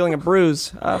 I'm feeling a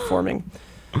bruise forming.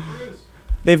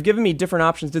 They've given me different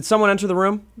options. Did someone enter the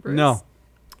room? Bruce? No.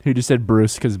 He just said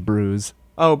Bruce because Bruise.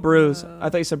 Oh, bruise. I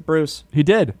thought you said Bruce. He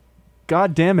did.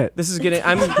 God damn it. This is getting.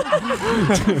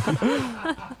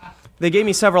 They gave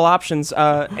me several options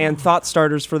and thought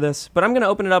starters for this, but I'm going to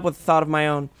open it up with a thought of my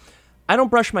own. I don't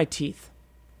brush my teeth.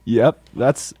 Yep,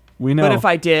 we know. But if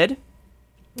I did,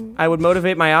 I would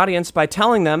motivate my audience by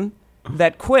telling them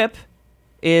that Quip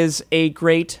is a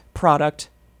great product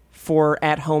for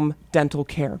at-home dental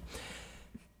care.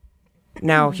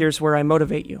 Now, here's where I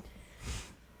motivate you.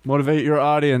 Motivate your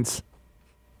audience.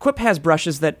 Quip has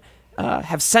brushes that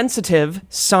have sensitive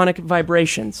sonic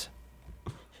vibrations.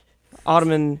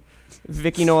 Autumn and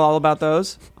Vicky know all about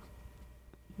those.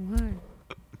 Why?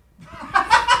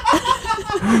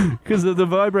 Because of the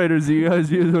vibrators you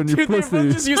guys use on your Dude, they're both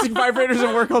pussy. just using vibrators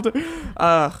at work all day.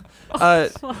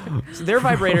 Their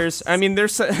vibrators, I mean, their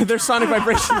sonic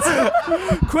vibrations.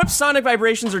 Quip's sonic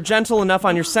vibrations are gentle enough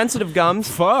on your sensitive gums.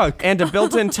 Fuck. And a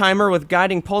built-in timer with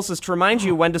guiding pulses to remind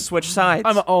you when to switch sides.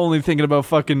 I'm only thinking about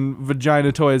fucking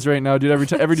vagina toys right now, dude.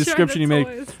 Every description you make,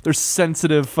 toys. they're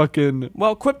sensitive fucking...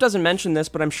 Well, Quip doesn't mention this,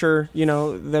 but I'm sure, you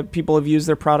know, that people have used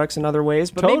their products in other ways,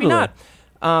 but maybe Totally.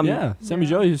 not. yeah, Sammy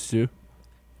Joe used to.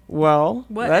 Well,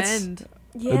 What that's end?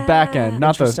 The back end,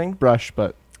 not the Interesting. brush,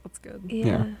 but... That's good.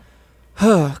 Yeah.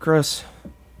 gross.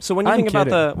 So when you I'm think about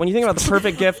kidding. the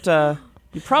perfect gift,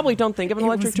 you probably don't think of an It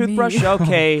electric was me. toothbrush.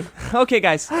 Okay, okay,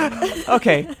 guys,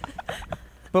 okay.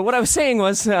 But what I was saying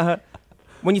was,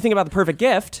 when you think about the perfect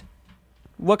gift,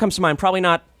 what comes to mind? Probably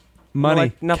not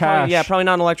Money, not cash. probably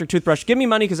not an electric toothbrush. Give me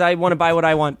money because I want to buy what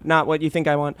I want, not what you think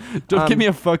I want. Don't give me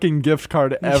a fucking gift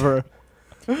card ever.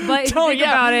 But if you Don't- think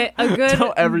yeah. about it, a good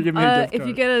Don't ever give me a gift if you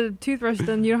card. get a toothbrush,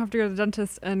 then you don't have to go to the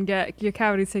dentist and get your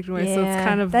cavities taken away. So it's Yeah,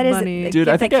 kind of that is money. a Dude,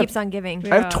 I gift think that I- keeps on giving.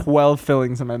 Yeah. I have 12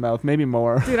 fillings in my mouth, maybe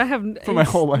more. Dude, I have For my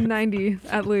whole life. 90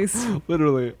 at least.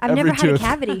 Literally. I've every never had a tooth.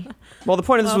 cavity. Well, the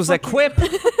point of this Well, was that fuck Quip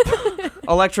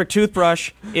electric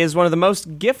toothbrush is one of the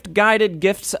most gift-guided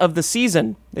gifts of the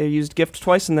season. They used gift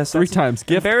twice in this. 3 That's times.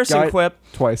 Gift, embarrassing, guide, Quip.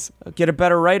 twice. Get a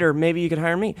better writer. Maybe you could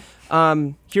hire me.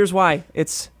 Here's why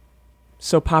it's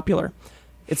so popular.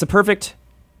 It's the perfect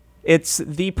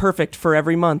for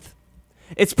every month.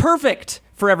 It's perfect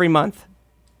for every month.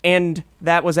 And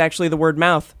that was actually the word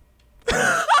mouth.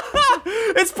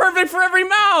 It's perfect for every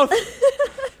mouth.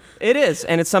 It is,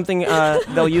 and it's something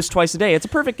they'll use twice a day. It's a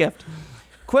perfect gift.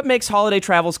 Quip makes holiday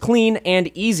travels clean and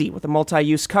easy with a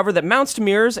multi-use cover that mounts to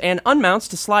mirrors and unmounts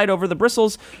to slide over the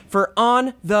bristles for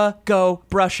on-the-go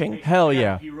brushing. Hell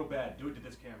yeah. Be real bad. Do it to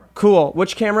this camera. Cool.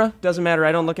 Which camera? Doesn't matter.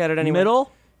 I don't look at it anyway.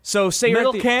 Middle? So say you're,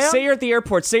 Middle cam? say you're at the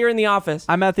airport. Say you're in the office.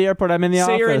 I'm at the airport. I'm in the say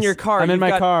office. you're in your car. I'm in You've my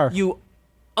got- car. You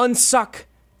unsuck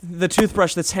the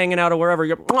toothbrush that's hanging out or wherever.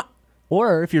 You're,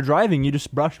 Or if you're driving, you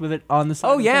just brush with it on the side.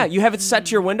 oh of the yeah, thing. you have it set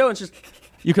to your window. And it's just.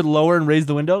 You could lower and raise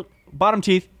the window. Bottom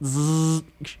teeth. Zzz.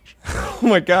 Oh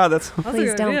my god, that's. That's a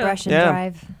Please good don't idea. brush and Yeah.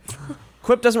 drive.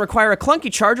 Quip doesn't require a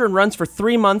clunky charger and runs for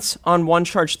 3 months on one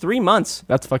charge. 3 months.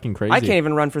 That's fucking crazy. I can't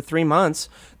even run for 3 months.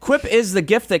 Quip is the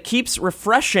gift that keeps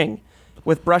refreshing,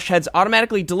 with brush heads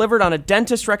automatically delivered on a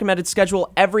dentist recommended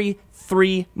schedule every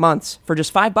 3 months for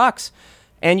just $5.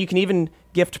 And you can even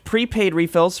gift prepaid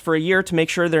refills for a year to make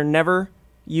sure you're never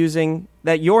using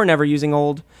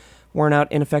old, worn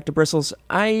out, ineffective bristles.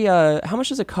 How much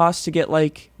does it cost to get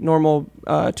like normal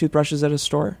toothbrushes at a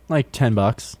store? Like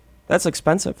 $10. That's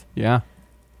expensive. Yeah.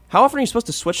 How often are you supposed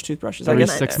to switch toothbrushes? Every I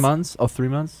guess 6 months? Oh, 3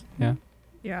 months? Yeah.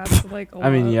 Yeah, it's like a I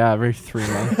mean, lot. yeah, every 3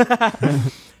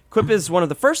 months. Quip is one of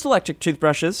the first electric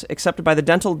toothbrushes accepted by the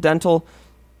dental.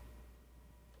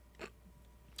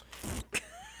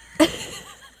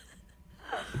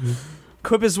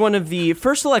 Quip is one of the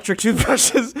first electric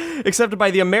toothbrushes accepted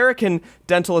by the American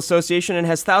Dental Association and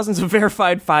has thousands of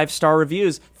verified 5-star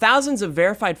reviews. Thousands of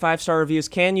verified 5-star reviews.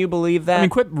 Can you believe that? I mean,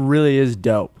 Quip really is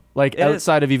dope. Like, It is.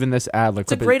 outside of even this ad, like,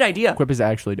 It's a Quip great is, idea. Quip is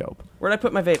actually dope. Where'd I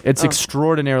put my vape? It's Oh.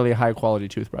 extraordinarily high quality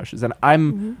toothbrushes, and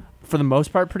I'm for the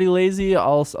most part pretty lazy.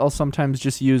 I'll sometimes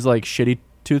just use like shitty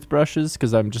toothbrushes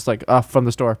because I'm just like, from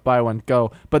the store, buy one,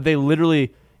 go. But they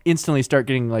literally instantly start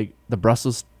getting like the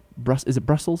Brussels. Is it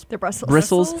Brussels? They're Brussels.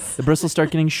 Bristles. The bristles start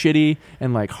getting shitty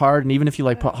and like hard, and even if you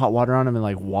like put hot water on them and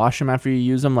like wash them after you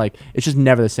use them, like it's just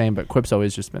never the same. But Quip's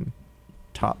always just been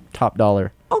top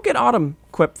dollar. I'll get Autumn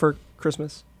Quip for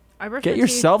Christmas. I brush Get my teeth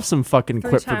yourself some fucking 3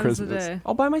 Quip for times a Christmas. day.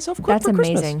 I'll buy myself Quip That's for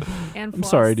Christmas. amazing. And I'm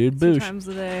sorry, floss dude. 2 Boosh. times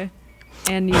a day.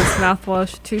 And use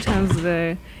mouthwash 2 times a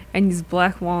day. And use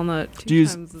black walnut 2 Do you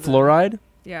use times a day. fluoride?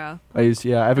 Yeah. I have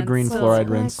a And green so- fluoride Black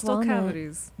rinse. Still walnut.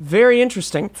 cavities. Very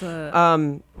interesting. It's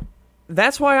a,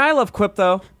 That's why I love Quip,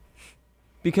 though.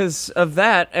 Because of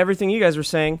that, everything you guys were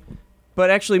saying, but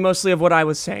actually mostly of what I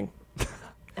was saying.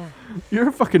 You're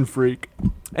a fucking freak.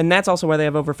 And that's also why they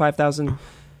have over 5,000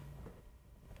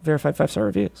 verified 5-star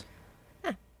reviews.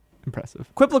 Impressive.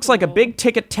 Quip looks like a big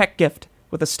ticket tech gift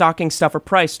with a stocking stuffer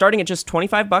price, starting at just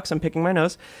 $25. I'm picking my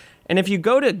nose. And if you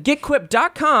go to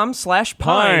getquip.com/pine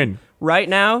Pine. right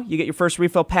now, you get your first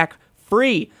refill pack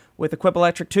free with a Quip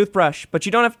electric toothbrush. But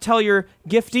you don't have to tell your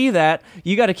giftee that.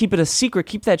 You got to keep it a secret.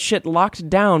 Keep that shit locked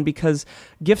down because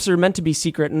gifts are meant to be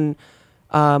secret. And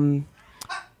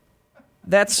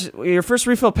that's your first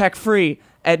refill pack free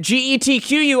at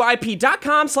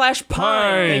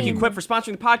getquip.com/pine. Thank you, Quip, for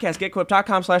sponsoring the podcast.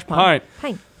 Getquip.com/pine. All right.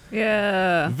 Hi.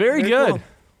 yeah. Very Very good. cool.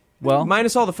 Well,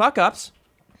 Minus all the fuck ups.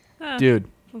 dude,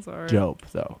 That's alright. dope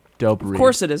though. Dope read. Of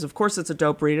course it is. Of course it's a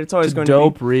dope read. It's always It's a going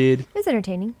dope to read. It's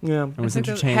entertaining. be. Yeah. It was I think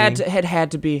that entertaining.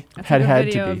 Had to be. I took Had a to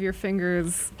video be. of your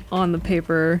fingers on the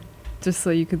paper just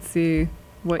so you could see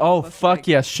what Oh you look fuck like.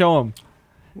 yes! Show him.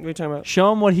 What are you talking about?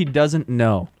 Show him what he doesn't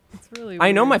know. It's really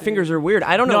I know weird, my dude. fingers are weird.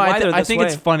 I don't know why they're this I think way.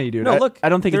 it's funny, dude. No, look. I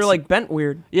don't think they're it's like bent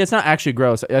weird. Yeah, it's not actually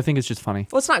gross. I think it's just funny.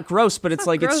 Well, it's not gross, but it's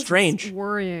not like gross, it's strange.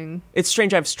 worrying. It's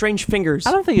strange. I have strange fingers.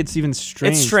 I don't think it's even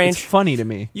strange. strange. It's funny to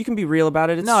me. You can be real about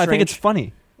it. It's No, I think it's strange.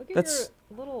 funny. Look at That's-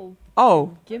 your little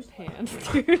Oh, gimp hand,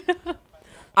 dude.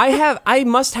 I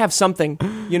must have something.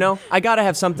 You know, I gotta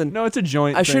have something. No, it's a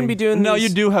joint. I shouldn't thing. be doing No, these- you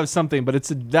do have something, but that's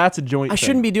a joint. I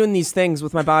shouldn't be doing these things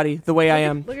with my body the way I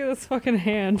am. Look at this fucking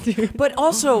hand, dude. But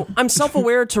also, I'm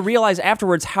self-aware to realize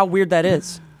afterwards how weird that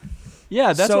is.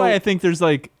 Yeah, that's So- why I think there's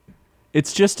like,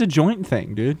 it's just a joint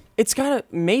thing, dude. It's gotta.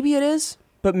 Maybe it is.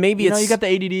 But maybe You know, it's you got the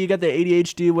ADD, you got the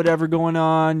ADHD, whatever going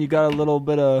on. You got a little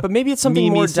bit of but maybe it's something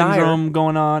Mimi more dire. syndrome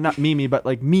going on. Not Mimi, but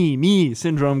like me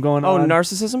syndrome going Oh, on.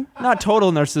 narcissism? Not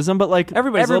total narcissism, but like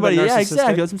Everybody's a little bit yeah, narcissistic.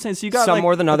 exactly. That's what I'm saying. So you got Some like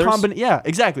more than a others. yeah,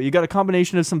 exactly. You got a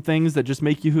combination of some things that just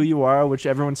make you who you are, which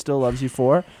everyone still loves you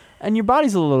for, and your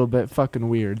body's a little bit fucking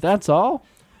weird. That's all.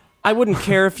 I wouldn't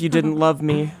care if you didn't love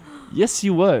me. Yes,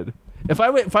 you would. If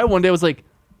I one day was like,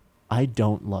 I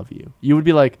don't love you, you would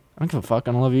be like, I don't give a fuck.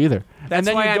 I don't love you either. That's and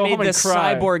then why you'd I go made home and this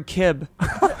cry. cyborg kib.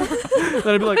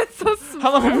 Then I'd be like,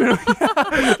 how long have you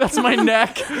been? That's my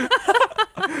neck.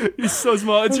 He's so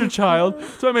small. It's your child.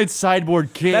 So I made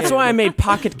sideboard kid. That's why I made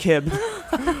pocket kib.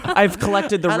 I've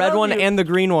collected the I red love one you. and the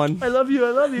green one. I love you.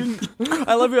 I love you.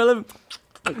 I love you. I love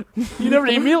you. You never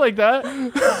eat me like that.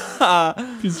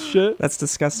 Piece of shit. That's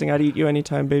disgusting. I'd eat you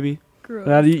anytime, baby. Gross.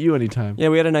 I'd eat you anytime. Yeah,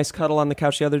 we had a nice cuddle on the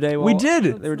couch the other day. We while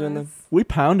did. They were doing Nice. We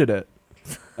pounded it,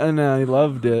 and I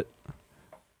loved it.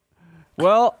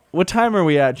 Well, what time are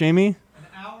we at, Jamie? An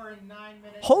hour and 9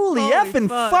 minutes. Holy, Holy effing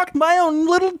fuck my own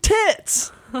little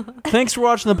tits. Thanks for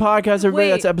watching the podcast, everybody. Wait.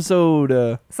 That's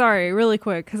episode. Sorry, really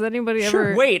quick. Has anybody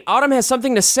ever? Wait, Autumn has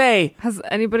something to say. Has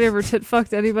anybody ever tit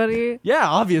fucked anybody? Yeah,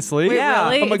 obviously. Wait, Yeah,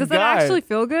 really? I'm a Does guy. that actually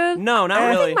feel good? No, not I don't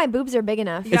really. think my boobs are big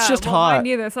enough. It's just well, hot. Mine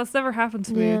neither. So that's never happened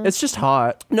to me. Yeah. It's just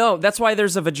hot. No, that's why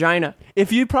there's a vagina.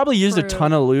 If you probably used a True.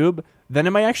 ton of lube, then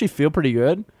it might actually feel pretty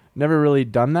good. Never really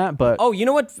done that, but Oh, you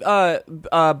know what?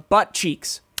 Butt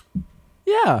cheeks.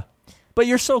 yeah. But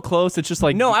you're so close. It's just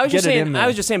like No, I was get just it saying. in there. I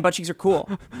was just saying butt cheeks are cool.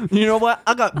 You know what?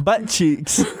 I got butt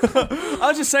cheeks. I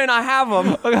was just saying I have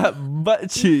them. I got butt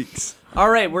cheeks. All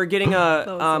right, we're getting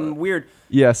was weird.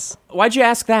 Yes. Why'd you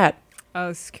ask that? I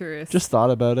was curious. Just thought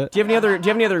about it. Do you have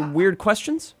any other weird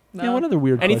questions? no. Yeah, what other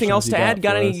weird Anything else questions to you add?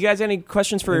 Got for any? us? You guys any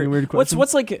questions for Any weird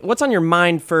what's on your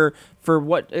mind for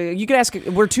what you could ask?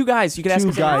 We're two guys. You could ask Two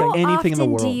us guys. anything. How anything in the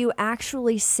often do world. you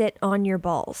actually sit on your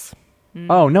balls?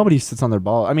 Oh, nobody sits on their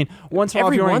ball. I mean, once in a while,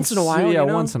 Every if you're wearing once in a while, yeah, you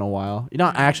know? once in a while. You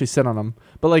don't actually sit on them,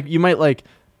 but like you might like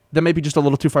that might be just a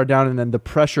little too far down, and then the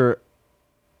pressure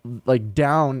like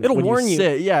down. It'll when warn you.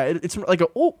 Sit. Yeah, it's like a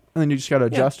and then you just gotta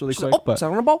adjust really Just, quick. oh, But is that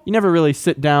on a ball? you never really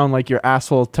sit down like your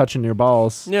asshole touching your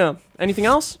balls. Yeah. Anything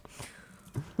else?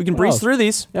 We can What breeze else? through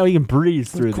these. Yeah, you can breathe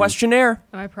through these. Questionnaire.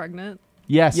 Am I pregnant?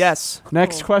 Yes. Yes.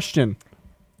 Next Cool. question.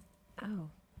 Oh.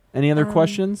 Any other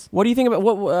questions? What do you think about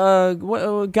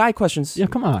what guy questions? Yeah,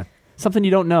 come on. Something you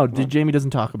don't know. Jamie doesn't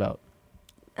talk about.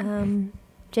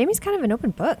 Jamie's kind of an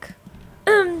open book.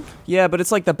 Yeah, but it's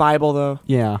like the Bible though.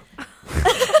 Yeah.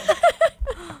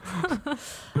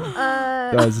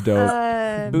 That's dope.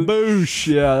 Boosh.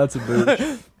 Yeah, that's a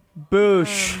boosh.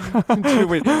 Boosh.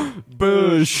 Wait.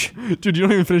 Boosh. Dude, you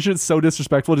don't even finish it. It's so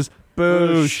disrespectful. Just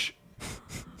boosh.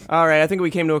 All right, I think we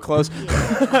came to a close.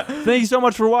 Thank you so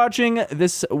much for watching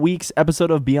this week's episode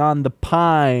of Beyond the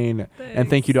Pine. And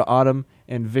thank you to Autumn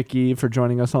and Vicky for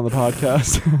joining us on the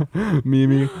podcast.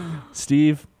 Mimi,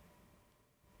 Steve,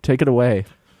 take it away.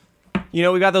 You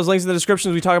know, we got those links in the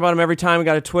descriptions. We talk about them every time. We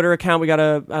got a Twitter account. We got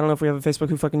a, I don't know if we have a Facebook.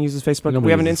 Who fucking uses Facebook? Nobody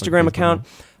We have an uses Instagram Facebook,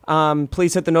 account.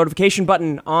 Please hit the notification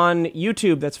button on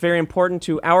YouTube. That's very important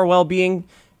to our well-being.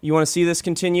 You want to see this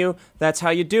continue? That's how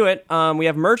you do it. We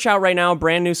have merch out right now,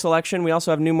 brand new selection. We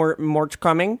also have new merch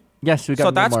coming. Yes, we got So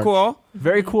new that's March. cool.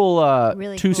 Very cool.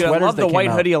 Really two cool. Dude, I sweaters love that the came white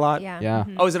out. hoodie a lot. Yeah. Yeah.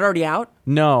 Oh, is it already out?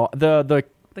 No, the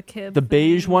kib. the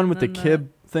beige thing one and with the then kib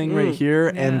thing right here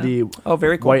and Yeah. the Oh,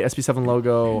 very cool. white SB7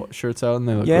 logo shirts out, and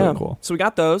they look Yeah. really cool. So we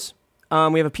got those.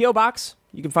 We have a P.O. box.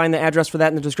 You can find the address for that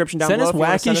in the description down Send below. us if you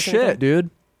wanna wacky send us shit, anything. dude.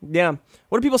 Yeah.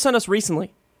 What did people send us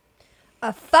recently?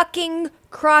 A fucking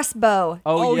crossbow.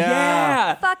 Oh,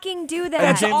 yeah. Fucking do And that.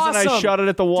 That's James and I awesome. shot it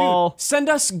at the wall. Dude, send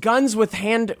us guns with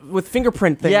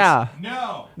fingerprint things. Yeah.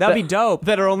 No. That'd be dope.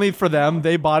 That are only for them.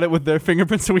 They bought it with their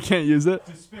fingerprints, so we can't use it.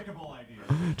 Despicable idea.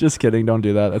 Just kidding. Don't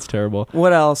do that. That's terrible.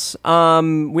 What else?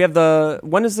 We have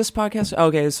when is this podcast?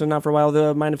 Okay, so not for a while.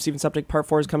 The Mind of Steven Septic Part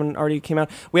 4 is already came out.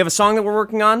 We have a song that we're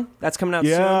working on. That's coming out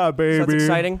soon. So that's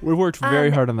exciting. We worked very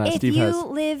hard on that. If Steve you has.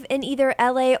 live in either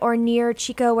LA or near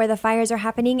Chico where the fires are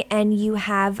happening and you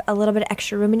have a little bit of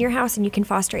extra room in your house and you can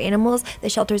foster animals, the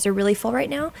shelters are really full right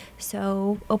now.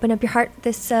 So open up your heart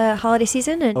this holiday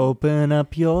season and Open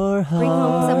up your heart. bring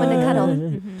home someone to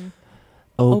cuddle.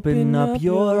 Open up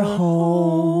your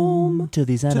home to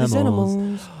these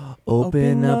animals.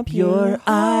 Open up your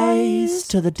eyes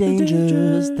to the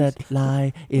dangers that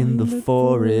lie in the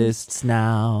forests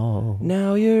now.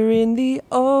 Now you're in the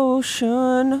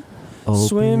ocean, Open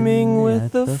swimming with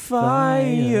at the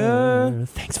fire.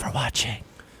 Thanks for watching.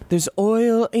 There's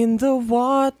oil in the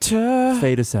water.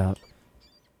 Fade us out.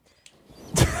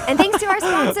 And thanks to our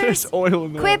sponsors, Oil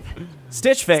in Quip,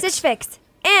 Stitch Fix. Stitch Fix,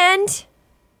 and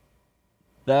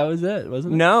That was it,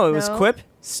 wasn't it? No, it was No. Quip,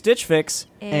 Stitch Fix,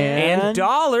 and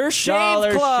Dollar Shave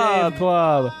Dollar Club. Shave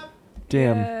Club.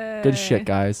 Damn. Yay. Good shit,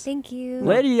 guys. Thank you.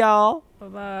 Later, y'all.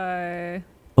 Bye-bye.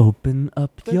 Open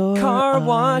up The your car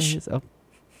wash. eyes. Oh,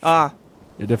 Ah.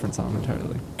 a different song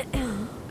entirely.